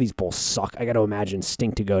bowl. Some of these bowls suck. I got to imagine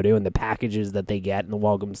stink to go to, and the packages that they get and the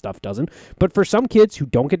welcome stuff doesn't. But for some kids who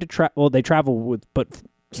don't get to travel, they travel with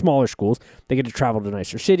smaller schools. They get to travel to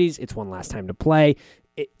nicer cities. It's one last time to play.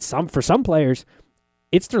 For some players,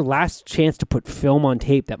 it's their last chance to put film on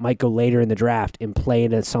tape that might go later in the draft and play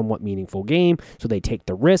in a somewhat meaningful game, so they take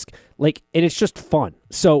the risk. And it's just fun.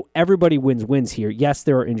 So everybody wins here. Yes,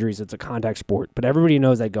 there are injuries. It's a contact sport, but everybody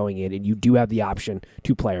knows that going in, and you do have the option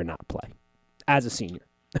to play or not play as a senior.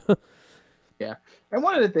 Yeah. And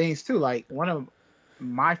one of the things, too, one of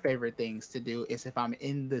my favorite things to do is if I'm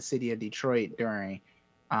in the city of Detroit during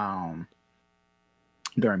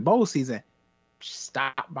bowl season,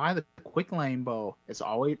 stop by the Quick Lane Bowl. It's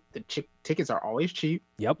always tickets are always cheap.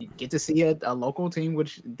 Yep. You get to see a local team,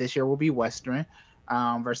 which this year will be Western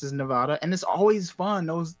versus Nevada, and it's always fun.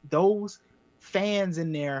 Those fans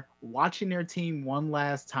in there watching their team one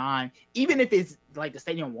last time, even if it's like the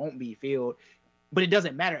stadium won't be filled, but it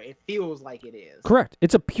doesn't matter. It feels like it is. Correct.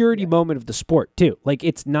 It's a purity moment of the sport too.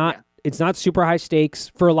 It's not super high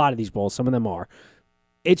stakes for a lot of these bowls. Some of them are.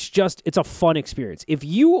 It's a fun experience. If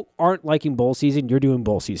you aren't liking bowl season, you're doing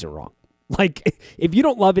bowl season wrong. If you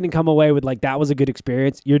don't love it and come away with that was a good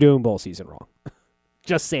experience, you're doing bowl season wrong.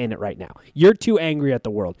 Just saying it right now. You're too angry at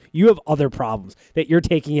the world. You have other problems that you're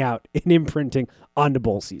taking out and imprinting onto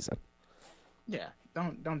bowl season. Yeah,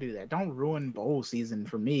 don't do that. Don't ruin bowl season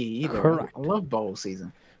for me either. Correct. I love bowl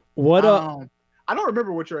season. What I don't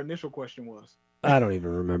remember what your initial question was. I don't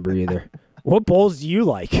even remember either. What bowls do you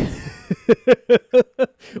like?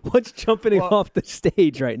 What's jumping off the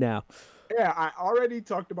stage right now? Yeah, I already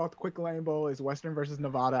talked about the Quick Lane Bowl. It's Western versus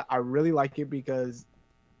Nevada. I really like it because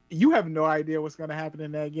you have no idea what's going to happen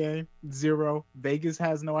in that game. Zero. Vegas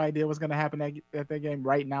has no idea what's going to happen at that game.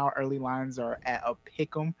 Right now, early lines are at a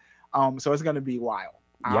pick 'em. So it's going to be wild.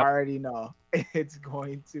 Yep. I already know it's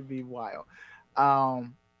going to be wild. I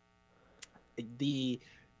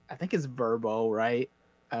think it's Verbo, right?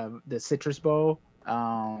 The Citrus Bowl,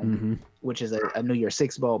 which is a New Year's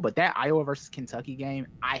Six Bowl. But that Iowa versus Kentucky game,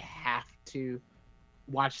 I have to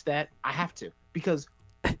watch that. I have to, because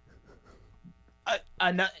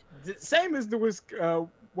same as the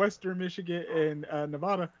Western Michigan and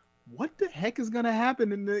Nevada. What the heck is going to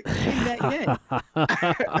happen in that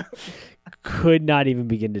game? Could not even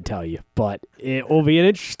begin to tell you, but it will be an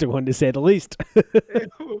interesting one to say the least.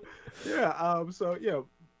 Yeah.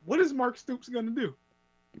 What is Mark Stoops going to do?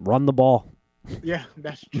 Run the ball. Yeah,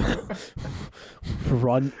 that's true.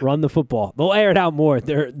 run the football. They'll air it out more.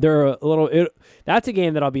 They're a little. That's a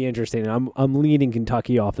game that'll be interesting. I'm leaning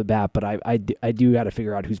Kentucky off the bat, but I do got to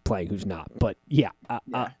figure out who's playing, who's not. But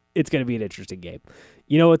it's going to be an interesting game.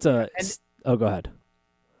 Go ahead.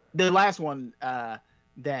 The last one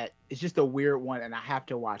that is just a weird one, and I have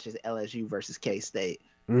to watch, is LSU versus K-State.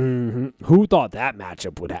 Mm-hmm. Who thought that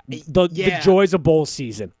matchup would happen? The joys of bowl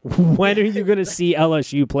season. When are you going to see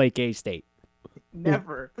LSU play K-State?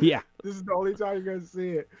 Never. Yeah. This is the only time you're going to see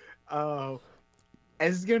it.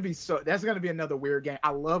 It's going to be that's going to be another weird game. I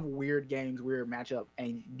love weird games, weird matchup,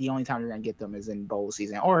 and the only time you're going to get them is in bowl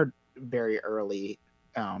season or very early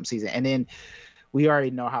season. And then we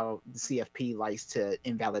already know how the CFP likes to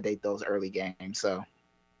invalidate those early games. So,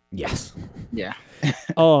 yes. Yeah.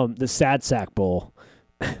 The Sad Sack Bowl.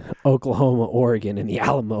 Oklahoma, Oregon, and the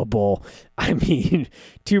Alamo Bowl. I mean,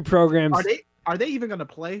 two programs. Are they even going to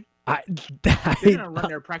play? They're going to run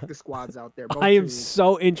their practice squads out there. I am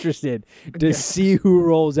so interested to see who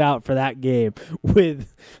rolls out for that game.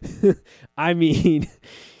 I mean,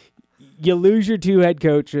 you lose your two head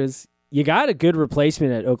coaches. You got a good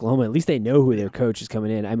replacement at Oklahoma. At least they know who their coach is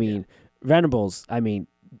coming in. I mean, Venables,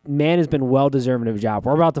 man has been well-deserving of a job.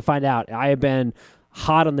 We're about to find out. I have been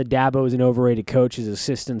hot on the Dabo as an overrated coach. His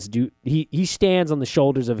assistants he stands on the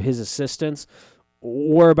shoulders of his assistants.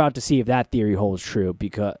 We're about to see if that theory holds true,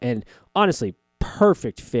 and honestly,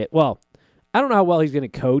 perfect fit. Well, I don't know how well he's going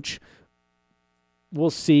to coach. We'll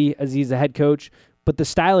see as he's a head coach. But the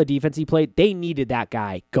style of defense he played, they needed that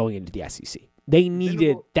guy going into the SEC. They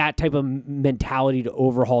needed that type of mentality to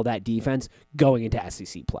overhaul that defense going into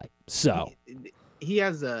SEC play. So he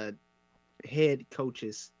has a head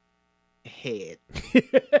coach's head.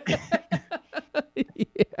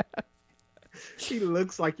 He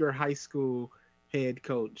looks like your high school head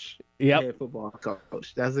coach, head football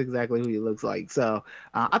coach. That's exactly who he looks like. So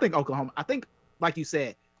I think Oklahoma, like you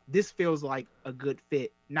said, this feels like a good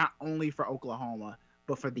fit, not only for Oklahoma,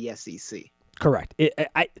 but for the SEC. Correct.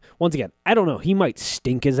 Once again, I don't know. He might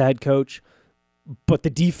stink as a head coach, but the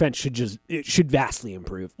defense should vastly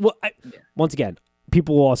improve. Well, once again,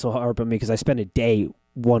 people will also harp on me because I spent a day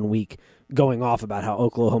 1 week going off about how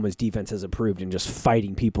Oklahoma's defense has improved and just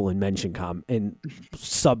fighting people in and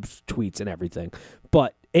sub tweets and everything.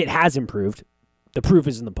 But it has improved. The proof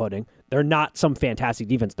is in the pudding. They're not some fantastic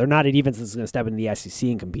defense. They're not a defense that's going to step into the SEC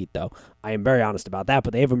and compete, though. I am very honest about that,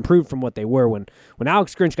 but they have improved from what they were when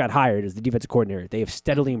Alex Grinch got hired as the defensive coordinator. They have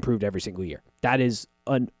steadily improved every single year. That is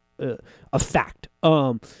a fact.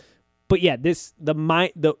 But yeah,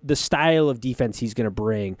 the style of defense he's going to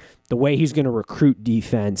bring, the way he's going to recruit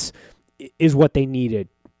defense, is what they needed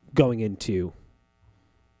going into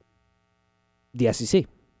the SEC.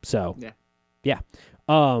 So yeah.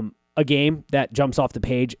 A game that jumps off the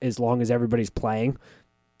page as long as everybody's playing,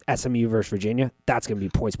 SMU versus Virginia, that's going to be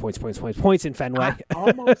points in Fenway. I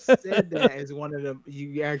almost said that as one of them.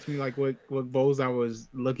 You asked me like what bowls I was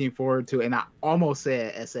looking forward to, and I almost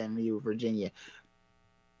said SMU Virginia.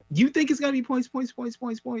 Do you think it's going to be points?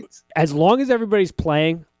 As long as everybody's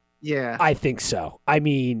playing, yeah, I think so. I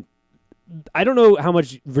mean, I don't know how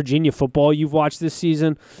much Virginia football you've watched this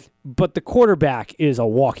season, but the quarterback is a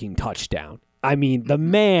walking touchdown. I mean, the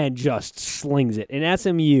man just slings it, and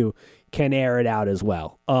SMU can air it out as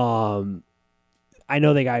well. I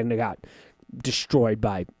know they got destroyed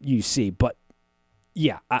by UC, but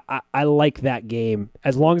yeah, I like that game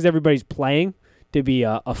as long as everybody's playing to be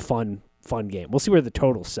a fun game. We'll see where the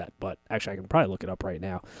total's set, but actually, I can probably look it up right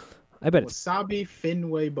now. I bet Wasabi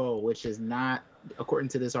Fenway Bowl, which is not, according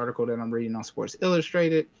to this article that I'm reading on Sports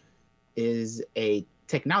Illustrated, is a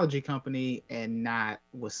technology company and not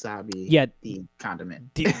Wasabi, the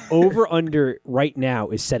condiment. The over-under right now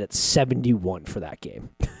is set at 71 for that game.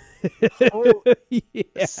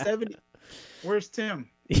 Yeah. 70. Where's Tim?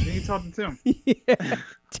 Did you talk to Tim? Yeah.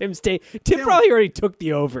 Tim probably already took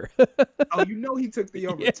the over. Oh, he took the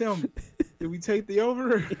over. Yeah. Tim, did we take the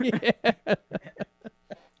over? Yeah.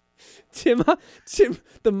 Tim,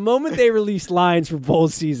 the moment they release lines for bowl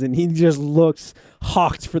season, he just looks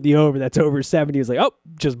hawked for the over. That's over 70. He's like, oh,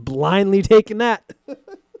 just blindly taking that. But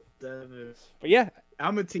yeah.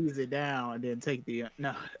 I'm going to tease it down and then take the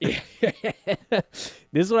no. Yeah. This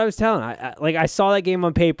is what I was telling. I saw that game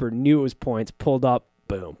on paper, knew it was points, pulled up,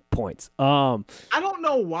 boom, points. I don't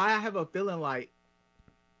know why I have a feeling like,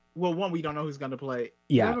 well, one, we don't know who's going to play.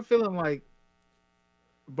 Yeah. I have a feeling like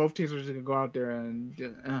both teams are just going to go out there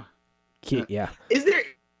and yeah. Is there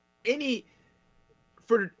any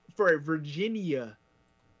for Virginia?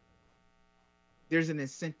 There's an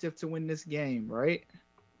incentive to win this game, right?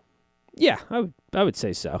 Yeah, I would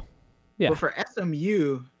say so. Yeah. But for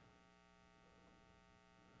SMU,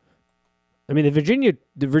 I mean the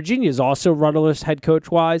Virginia is also rudderless head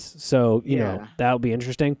coach wise, so you know that'll be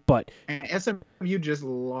interesting. But and SMU just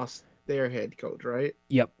lost their head coach, right?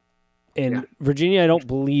 Yep. And Virginia, I don't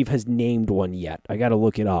believe, has named one yet. I got to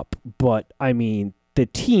look it up. But, I mean, the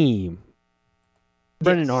team,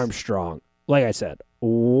 Brennan Armstrong, like I said,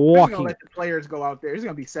 walking. Going to let the players go out there. There's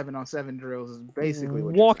going to be 7-on-7 drills, is basically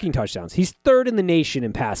what walking touchdowns. He's third in the nation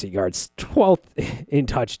in passing yards, 12th in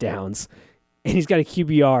touchdowns, and he's got a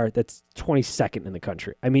QBR that's 22nd in the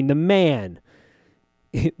country. I mean, the man,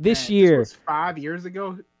 this year. This was 5 years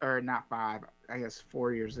ago, or not 5, I guess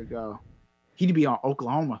 4 years ago. He'd be on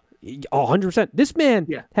Oklahoma. 100%. This man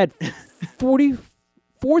had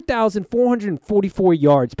 4,444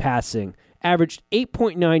 yards passing, averaged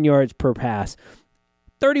 8.9 yards per pass,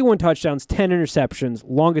 31 touchdowns, 10 interceptions,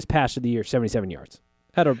 longest pass of the year, 77 yards.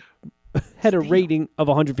 Had a rating of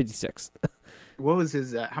 156. What was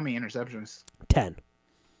his, how many interceptions? 10.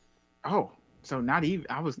 Oh, so not even,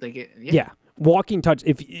 I was thinking. Yeah. Walking touch.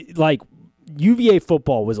 If like UVA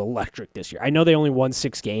football was electric this year. I know they only won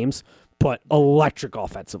 6 games, but electric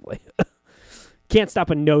offensively. Can't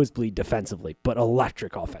stop a nosebleed defensively, but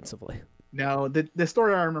electric offensively. No, the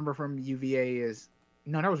story I remember from UVA is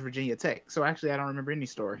that was Virginia Tech. So actually, I don't remember any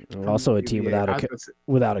story. Also a team without a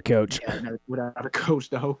coach. Yeah, without a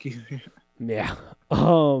coach, the Hokies. Yeah.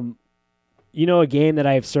 A game that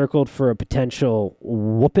I have circled for a potential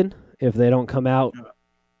whooping if they don't come out.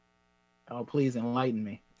 Oh, please enlighten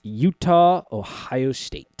me. Utah, Ohio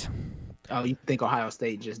State. Oh, you think Ohio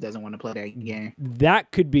State just doesn't want to play that game?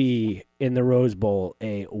 That could be in the Rose Bowl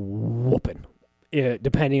a whooping,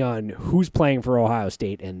 depending on who's playing for Ohio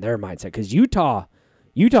State and their mindset. Because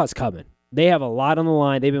Utah's coming. They have a lot on the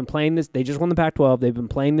line. They've been playing this. They just won the Pac-12. They've been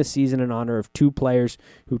playing this season in honor of 2 players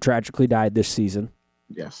who tragically died this season.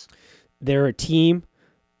 Yes. They're a team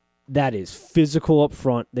that is physical up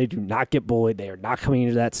front. They do not get bullied. They are not coming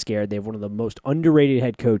into that scared. They have one of the most underrated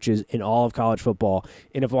head coaches in all of college football.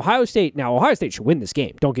 And if Ohio State should win this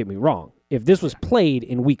game. Don't get me wrong. If this was played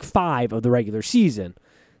in week 5 of the regular season,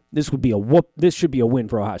 this should be a win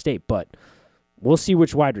for Ohio State. But we'll see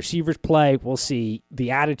which wide receivers play. We'll see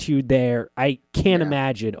the attitude there. I can't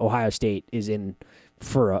imagine Ohio State is in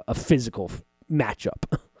for a physical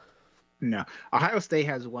matchup. No. Ohio State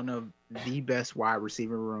has one of the best wide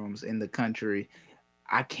receiver rooms in the country.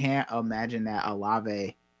 I can't imagine that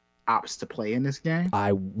Olave opts to play in this game.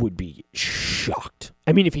 I would be shocked.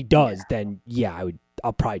 I mean, if he does, then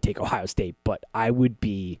I'll probably take Ohio State, but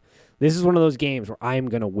this is one of those games where I'm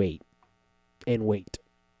going to wait and wait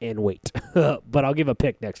and wait. But I'll give a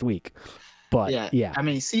pick next week. But yeah. I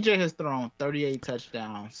mean, CJ has thrown 38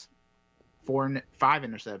 touchdowns, 5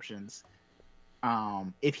 interceptions.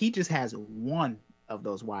 If he just has one of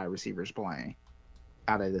those wide receivers playing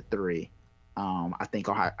out of the 3, I think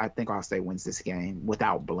Ohio State wins this game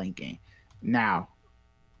without blinking. Now,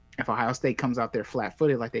 if Ohio State comes out there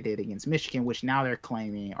flat-footed like they did against Michigan, which now they're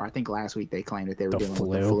claiming, or I think last week they claimed that they were dealing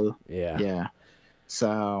with the flu. Yeah.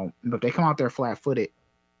 So, but if they come out there flat-footed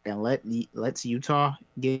and lets Utah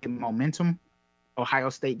get momentum, Ohio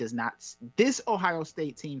State does not. This Ohio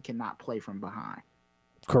State team cannot play from behind.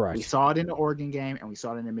 Correct. We saw it in the Oregon game and we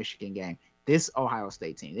saw it in the Michigan game. This Ohio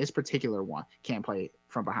State team, this particular one, can't play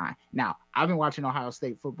from behind. Now, I've been watching Ohio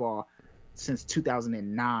State football since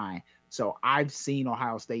 2009, so I've seen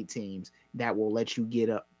Ohio State teams that will let you get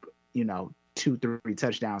up, 2-3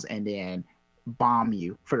 touchdowns and then bomb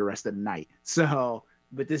you for the rest of the night. So,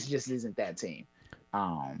 but this just isn't that team.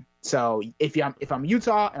 So if I'm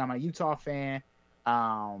Utah and I'm a Utah fan,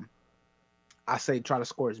 I say try to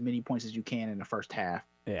score as many points as you can in the first half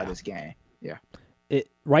of this game. Yeah.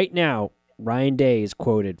 Right now, Ryan Day is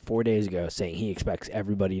quoted 4 days ago saying he expects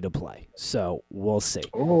everybody to play. So we'll see.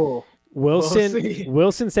 Oh,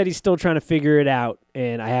 Wilson said he's still trying to figure it out,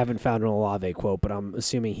 and I haven't found an Olave quote, but I'm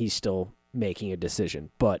assuming he's still making a decision.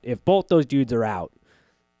 But if both those dudes are out,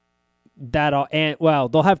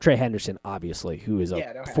 they'll have Trey Henderson, obviously, who is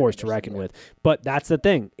a force to reckon with. But that's the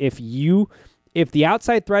thing. If the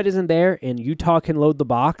outside threat isn't there and Utah can load the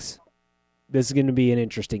box, this is going to be an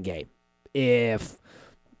interesting game. If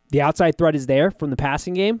the outside threat is there from the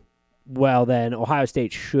passing game, well, then Ohio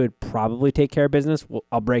State should probably take care of business.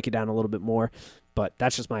 I'll break it down a little bit more, but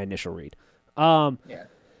that's just my initial read. Playoff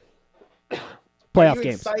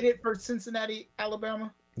games. Excited for Cincinnati,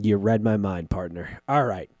 Alabama? You read my mind, partner. All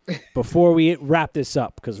right. Before we wrap this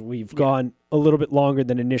up, because we've gone a little bit longer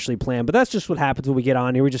than initially planned, but that's just what happens when we get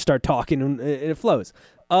on here. We just start talking and it flows.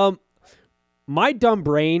 My dumb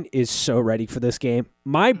brain is so ready for this game.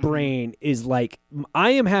 My brain is like,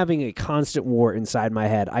 I am having a constant war inside my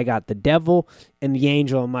head. I got the devil and the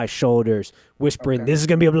angel on my shoulders whispering, This is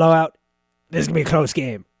going to be a blowout. This is going to be a close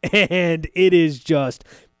game. And it is just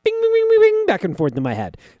bing, bing, bing, bing, bing, back and forth in my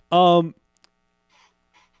head. I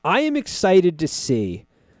am excited to see.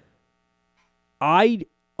 I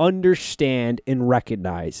understand and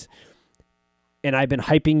recognize, and I've been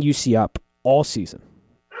hyping UC up all season.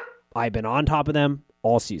 I've been on top of them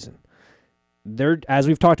all season. As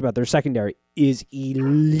we've talked about, their secondary is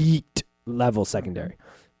elite level secondary.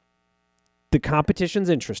 The competition's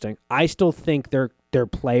interesting. I still think their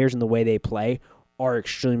players and the way they play are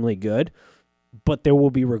extremely good, but there will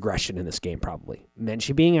be regression in this game probably.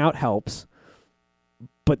 Menchie being out helps,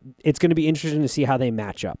 but it's going to be interesting to see how they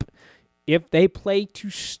match up. If they play to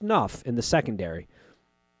snuff in the secondary,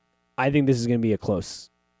 I think this is going to be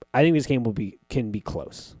I think this game can be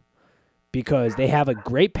close because they have a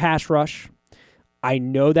great pass rush. I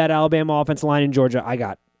know that Alabama offensive line in Georgia, I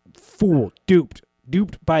got fooled, duped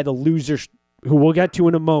by the losers who we'll get to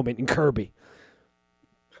in a moment in Kirby.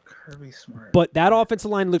 Kirby Smart. But that offensive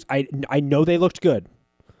line looks, I know they looked good,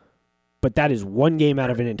 but that is one game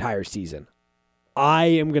out of an entire season. I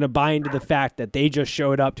am going to buy into the fact that they just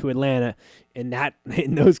showed up to Atlanta in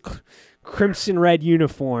those crimson red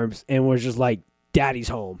uniforms and was just like, daddy's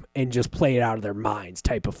home, and just play it out of their minds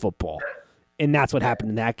type of football. And that's what happened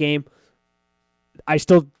in that game. I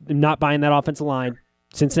still am not buying that offensive line.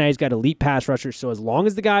 Cincinnati's got elite pass rushers, so as long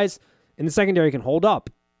as the guys in the secondary can hold up,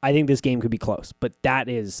 I think this game could be close. But that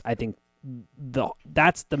is, I think,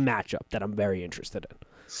 that's the matchup that I'm very interested in.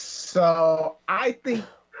 So I think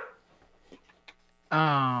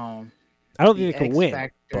I don't think they can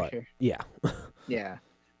win, but here. yeah. Yeah.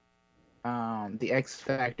 The X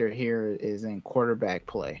factor here is in quarterback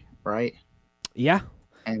play, right? Yeah.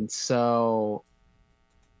 And so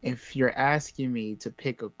if you're asking me to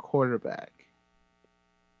pick a quarterback,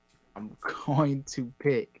 I'm going to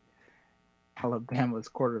pick Alabama's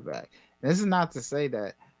quarterback. This is not to say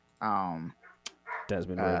that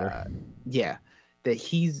Desmond Ridder. That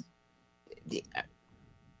he's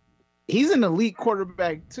an elite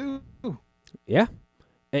quarterback too. Yeah.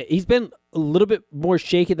 He's been a little bit more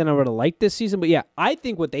shaky than I would have liked this season. But, yeah, I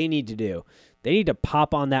think what they need to do, they need to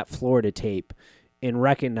pop on that Florida tape and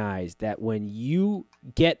recognize that when you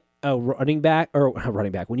get a when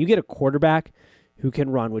you get a quarterback who can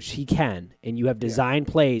run, which he can, and you have design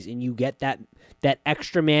plays and you get that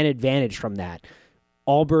extra man advantage from that,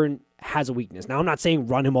 Auburn has a weakness. Now, I'm not saying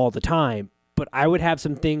run him all the time, but I would have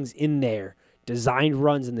some things in there, designed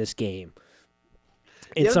runs in this game,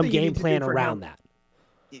 and some game plan around that.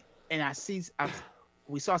 And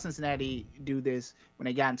we saw Cincinnati do this when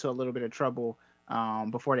they got into a little bit of trouble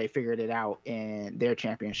before they figured it out in their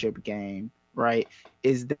championship game, right?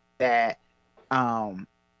 Is that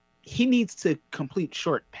he needs to complete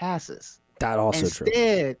short passes. That also true.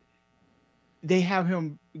 Instead, they have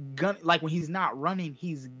him like when he's not running,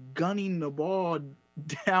 he's gunning the ball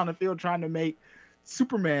down the field trying to make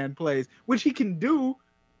Superman plays, which he can do.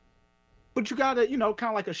 But you gotta, kind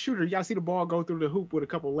of like a shooter, you gotta see the ball go through the hoop with a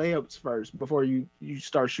couple layups first before you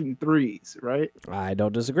start shooting threes, right? I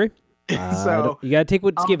don't disagree. So you gotta take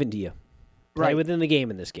what's given to you. Play within the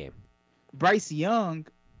game in this game. Bryce Young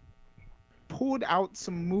pulled out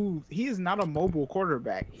some moves. He is not a mobile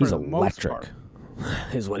quarterback. He's electric,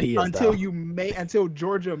 is what he is. Until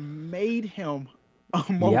Georgia made him a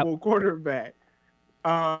mobile quarterback.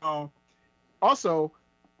 Also,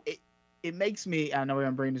 it makes me, I know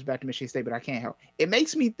I'm bringing this back to Michigan State, but I can't help. It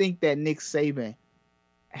makes me think that Nick Saban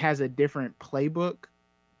has a different playbook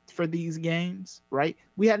for these games, right?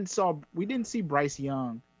 We didn't see Bryce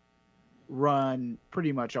Young run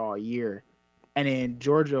pretty much all year. And then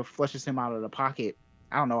Georgia flushes him out of the pocket,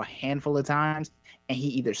 I don't know, a handful of times, and he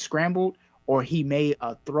either scrambled or he made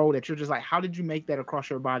a throw that you're just like, how did you make that across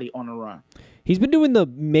your body on a run? He's been doing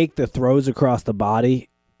make the throws across the body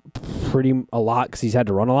a lot because he's had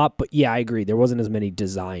to run a lot. But yeah, I agree. There wasn't as many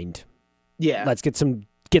designed. Yeah. Let's get some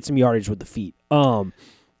yardage with the feet.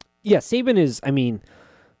 Yeah, Saban is, I mean,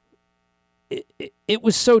 it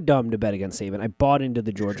was so dumb to bet against Saban. I bought into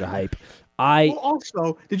the Georgia hype.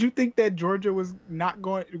 Also, did you think that Georgia was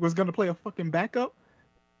going to play a fucking backup?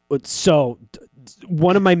 So,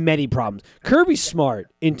 one of my many problems. Kirby Smart,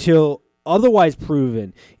 until otherwise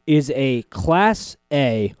proven, is a Class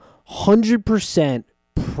A, 100%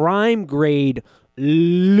 prime grade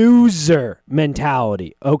loser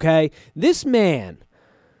mentality, okay? This man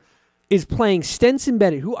is playing Stenson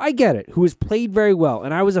Bennett, who I get it, who has played very well,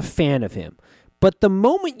 and I was a fan of him. But the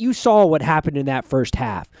moment you saw what happened in that first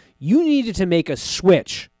half, you needed to make a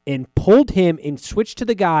switch and pulled him and switched to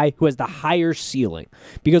the guy who has the higher ceiling.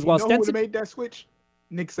 Because while Stenson who made that switch,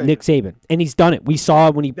 Nick Saban, and he's done it. We saw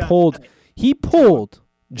it when he pulled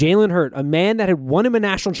Jalen Hurts, a man that had won him a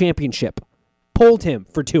national championship, pulled him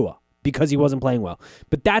for Tua because he wasn't playing well.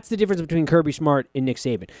 But that's the difference between Kirby Smart and Nick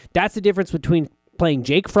Saban. That's the difference between playing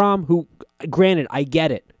Jake Fromm, who, granted, I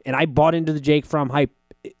get it, and I bought into the Jake Fromm hype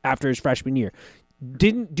after his freshman year.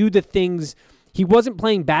 Didn't do the things. He wasn't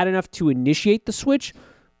playing bad enough to initiate the switch,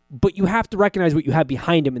 but you have to recognize what you have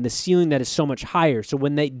behind him and the ceiling that is so much higher. So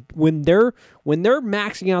when they're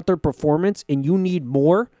maxing out their performance and you need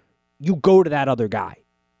more, you go to that other guy.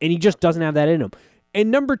 And he just doesn't have that in him.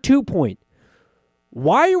 And number 2 point,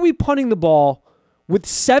 why are we punting the ball with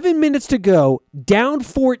 7 minutes to go, down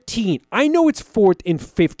 14? I know it's 4th and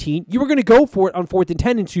 15. You were going to go for it on 4th and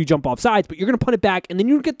 10 until you jump off sides, but you're going to punt it back, and then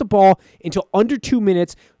you get the ball until under 2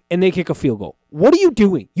 minutes, and they kick a field goal. What are you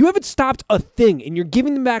doing? You haven't stopped a thing, and you're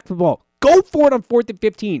giving them back the ball. Go for it on 4th and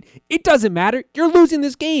 15. It doesn't matter. You're losing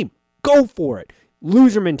this game. Go for it.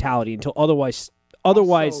 Loser mentality until otherwise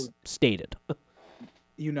also, stated.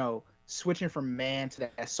 Switching from man to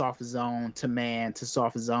that soft zone to man to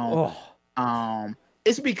soft zone.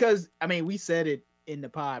 It's because, we said it in the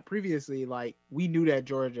pod previously, like, we knew that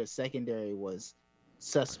Georgia's secondary was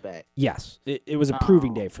suspect. Yes, it was a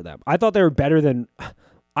proving day for them. I thought they were better than...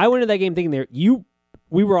 I went into that game thinking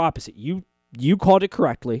we were opposite. You called it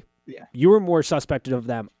correctly. Yeah. You were more suspected of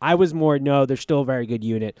them. I was more, no, they're still a very good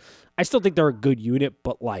unit. I still think they're a good unit,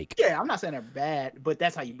 but like... Yeah, I'm not saying they're bad, but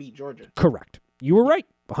that's how you beat Georgia. Correct. You were right.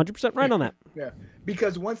 100% right on that. Yeah,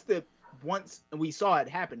 because once we saw it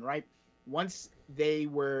happen, right? Once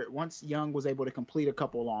Young was able to complete a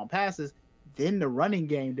couple long passes, then the running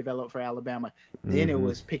game developed for Alabama. Then it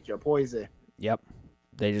was pick your poison. Yep,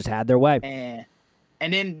 they just had their way.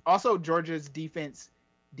 And then also Georgia's defense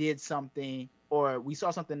did something, or we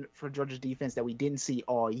saw something for Georgia's defense that we didn't see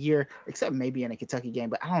all year, except maybe in the Kentucky game.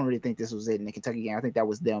 But I don't really think this was it in the Kentucky game. I think that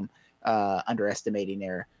was them underestimating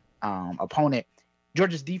their opponent.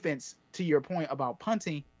 Georgia's defense, to your point about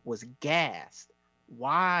punting, was gassed.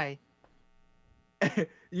 Why?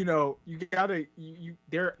 You gotta.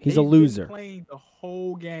 He's a loser. Playing the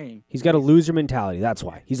whole game. He's got a loser mentality. That's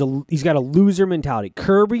why he's got a loser mentality.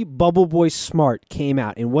 Kirby Bubble Boy Smart came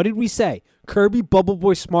out, and what did we say? Kirby Bubble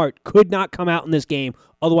Boy Smart could not come out in this game,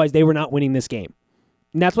 otherwise they were not winning this game.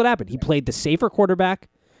 And that's what happened. He played the safer quarterback.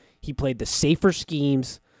 He played the safer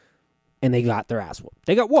schemes, and they got their ass whooped.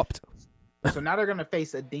 They got whooped. So now they're going to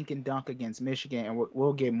face a dink and dunk against Michigan, and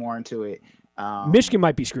we'll get more into it. Michigan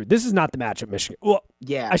might be screwed. This is not the matchup, Michigan. Well,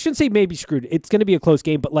 yeah. I shouldn't say maybe screwed. It's going to be a close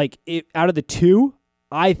game, but out of the two,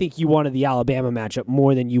 I think you wanted the Alabama matchup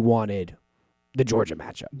more than you wanted the Georgia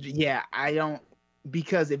matchup. Yeah, I don't,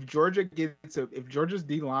 because if Georgia's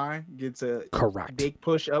D-line gets a correct big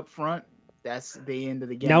push up front, that's the end of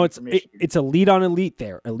the game. Now it's elite on elite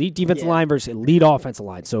there. Elite defensive line versus elite offensive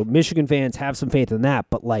line. So Michigan fans have some faith in that,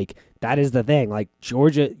 but that is the thing.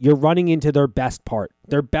 Georgia, you're running into their best part.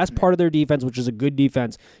 Their best part of their defense, which is a good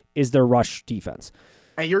defense, is their rush defense.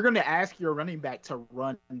 And you're going to ask your running back to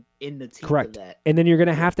run in the teeth correct. Of that. And then you're going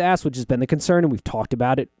to have to ask, which has been the concern, and we've talked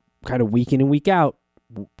about it kind of week in and week out,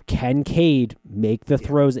 can Cade make the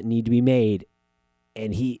throws that need to be made?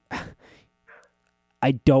 And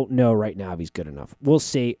I don't know right now if he's good enough. We'll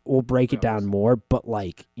see. We'll break it down more, but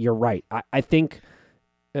you're right. I think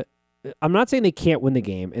I'm not saying they can't win the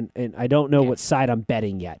game, and I don't know what side I'm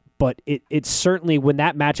betting yet, but it's certainly when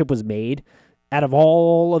that matchup was made, out of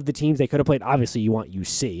all of the teams they could have played, obviously you want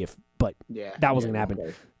UC, but that wasn't going to happen.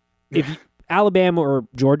 Okay. If Alabama or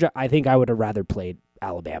Georgia, I think I would have rather played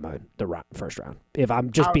Alabama in the first round, if I'm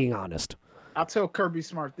just being honest. I'll tell Kirby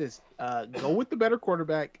Smart this: go with the better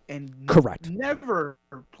quarterback and correct. Never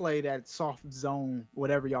play that soft zone,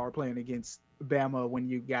 whatever y'all are playing against Bama when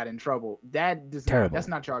you got in trouble. That's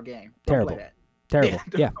not your game. Don't play that. Terrible.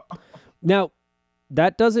 Yeah. Now,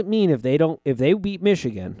 that doesn't mean if they beat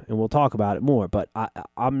Michigan, and we'll talk about it more. But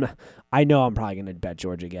I know I'm probably going to bet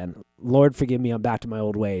Georgia again. Lord forgive me, I'm back to my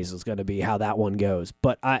old ways. Is going to be how that one goes.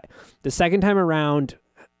 But the second time around.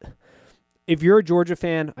 If you're a Georgia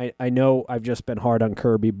fan, I know I've just been hard on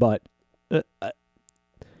Kirby, but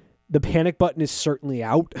the panic button is certainly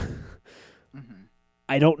out. Mm-hmm.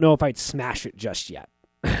 I don't know if I'd smash it just yet.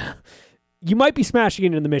 You might be smashing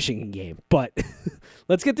it in the Michigan game, but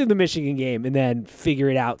let's get through the Michigan game and then figure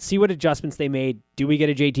it out. See what adjustments they made. Do we get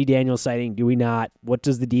a JT Daniels sighting? Do we not? What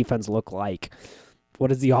does the defense look like? What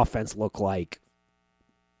does the offense look like?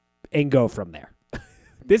 And go from there.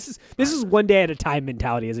 This is one day at a time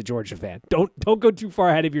mentality as a Georgia fan. Don't go too far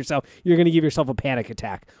ahead of yourself. You're going to give yourself a panic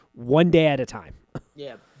attack. One day at a time.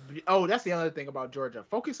 Yeah. Oh, that's the other thing about Georgia.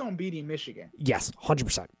 Focus on beating Michigan. Yes,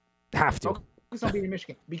 100%. Have to. Focus on beating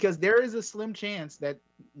Michigan. Because there is a slim chance that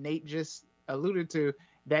Nate just alluded to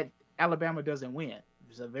that Alabama doesn't win.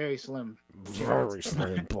 There's a very slim chance. Very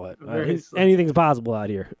slim, but anything's possible out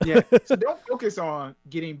here. Yeah. So don't focus on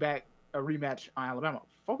getting back a rematch on Alabama.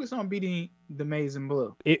 Focus on beating the Maize and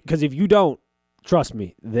Blue. Because if you don't, trust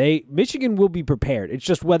me, Michigan will be prepared. It's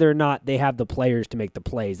just whether or not they have the players to make the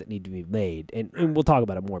plays that need to be made. And we'll talk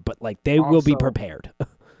about it more, but they also, will be prepared.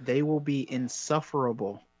 They will be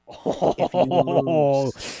insufferable if you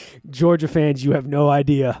lose. Georgia fans, you have no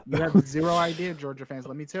idea. You have zero idea, Georgia fans.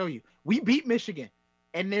 Let me tell you. We beat Michigan,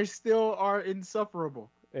 and they still are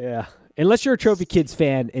insufferable. Yeah. Unless you're a Trophy Kids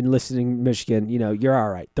fan and listening to Michigan, you're all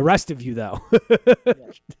right. The rest of you, though.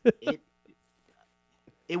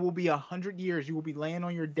 It will be 100 years. You will be laying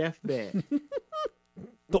on your deathbed.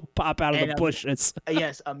 They'll pop out of the bushes.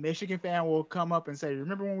 Yes, a Michigan fan will come up and say,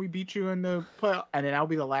 remember when we beat you in the playoff? And then that'll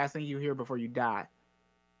be the last thing you hear before you die.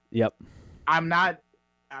 Yep. I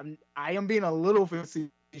am being a little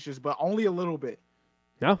facetious, but only a little bit.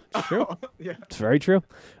 No, it's true. Yeah. It's very true.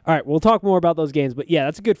 All right, we'll talk more about those games. But, yeah,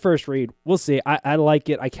 that's a good first read. We'll see. I like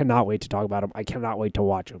it. I cannot wait to talk about them. I cannot wait to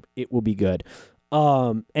watch them. It will be good.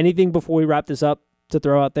 Anything before we wrap this up to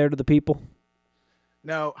throw out there to the people?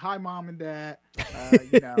 No. Hi, Mom and Dad.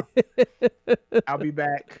 I'll be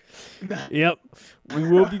back. Yep. We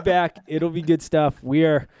will be back. It'll be good stuff.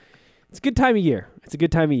 It's a good time of year.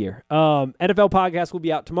 NFL podcast will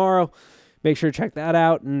be out tomorrow. Make sure to check that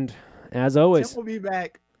out. And as always, Tim will be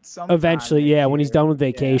back sometime Eventually, next yeah, when he's year. done with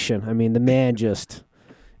vacation. I mean, the man just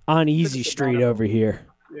on easy street over here.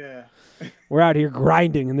 Yeah. We're out here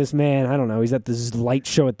grinding, and this man, I don't know, he's at this light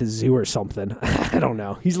show at the zoo or something. I don't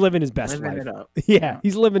know. He's living his best Living life. it up. Yeah,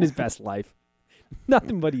 he's living his best life.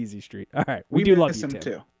 Nothing but easy street. All right, we do love miss you, him Tim.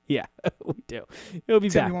 too. Yeah, we do. He'll be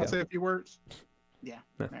Tim, back. you want to Though. say a few words? Yeah.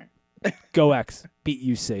 No. All right. Go X, beat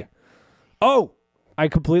UC. Oh, I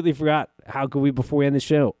completely forgot. How could we before we end the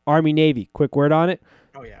show? Army Navy. Quick word on it.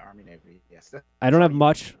 Oh yeah, Army Navy. Yes. I don't have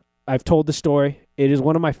much. I've told the story. It is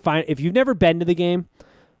one of my fine. If you've never been to the game,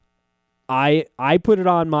 I put it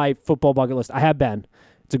on my football bucket list. I have been.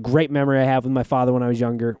 It's a great memory I have with my father when I was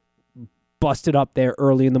younger. Busted up there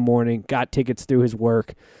early in the morning. Got tickets through his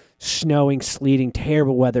work. Snowing, sleeting,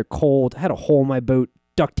 terrible weather, cold. Had a hole in my boot.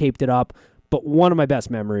 Duct taped it up. But one of my best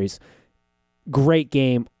memories. Great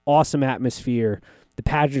game. Awesome atmosphere. The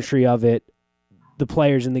pageantry of it. The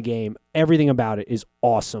players in the game. Everything about it is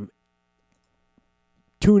awesome.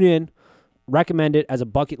 Tune in. Recommend it as a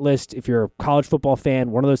bucket list if you're a college football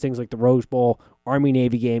fan. One of those things like the Rose Bowl,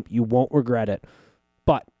 Army-Navy game. You won't regret it.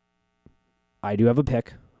 But I do have a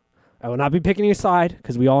pick. I will not be picking a side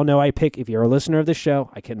because we all know I pick. If you're a listener of this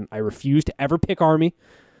show, I refuse to ever pick Army.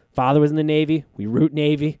 Father was in the Navy. We root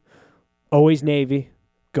Navy. Always Navy.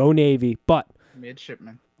 Go Navy. But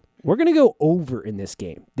midshipman. We're going to go over in this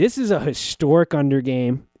game. This is a historic under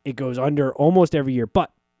game. It goes under almost every year.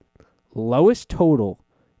 But lowest total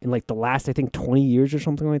in like the last, I think, 20 years or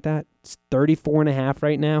something like that. It's 34.5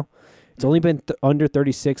 right now. It's only been under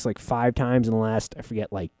 36 like 5 times in the last, I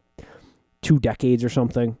forget, like 2 decades or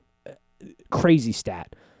something. Crazy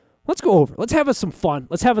stat. Let's go over. Let's have us some fun.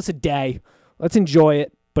 Let's have us a day. Let's enjoy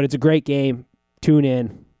it. But it's a great game. Tune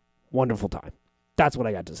in. Wonderful time. That's what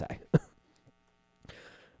I got to say.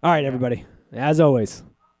 All right, everybody. As always,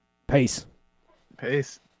 peace.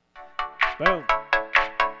 Peace. Boom.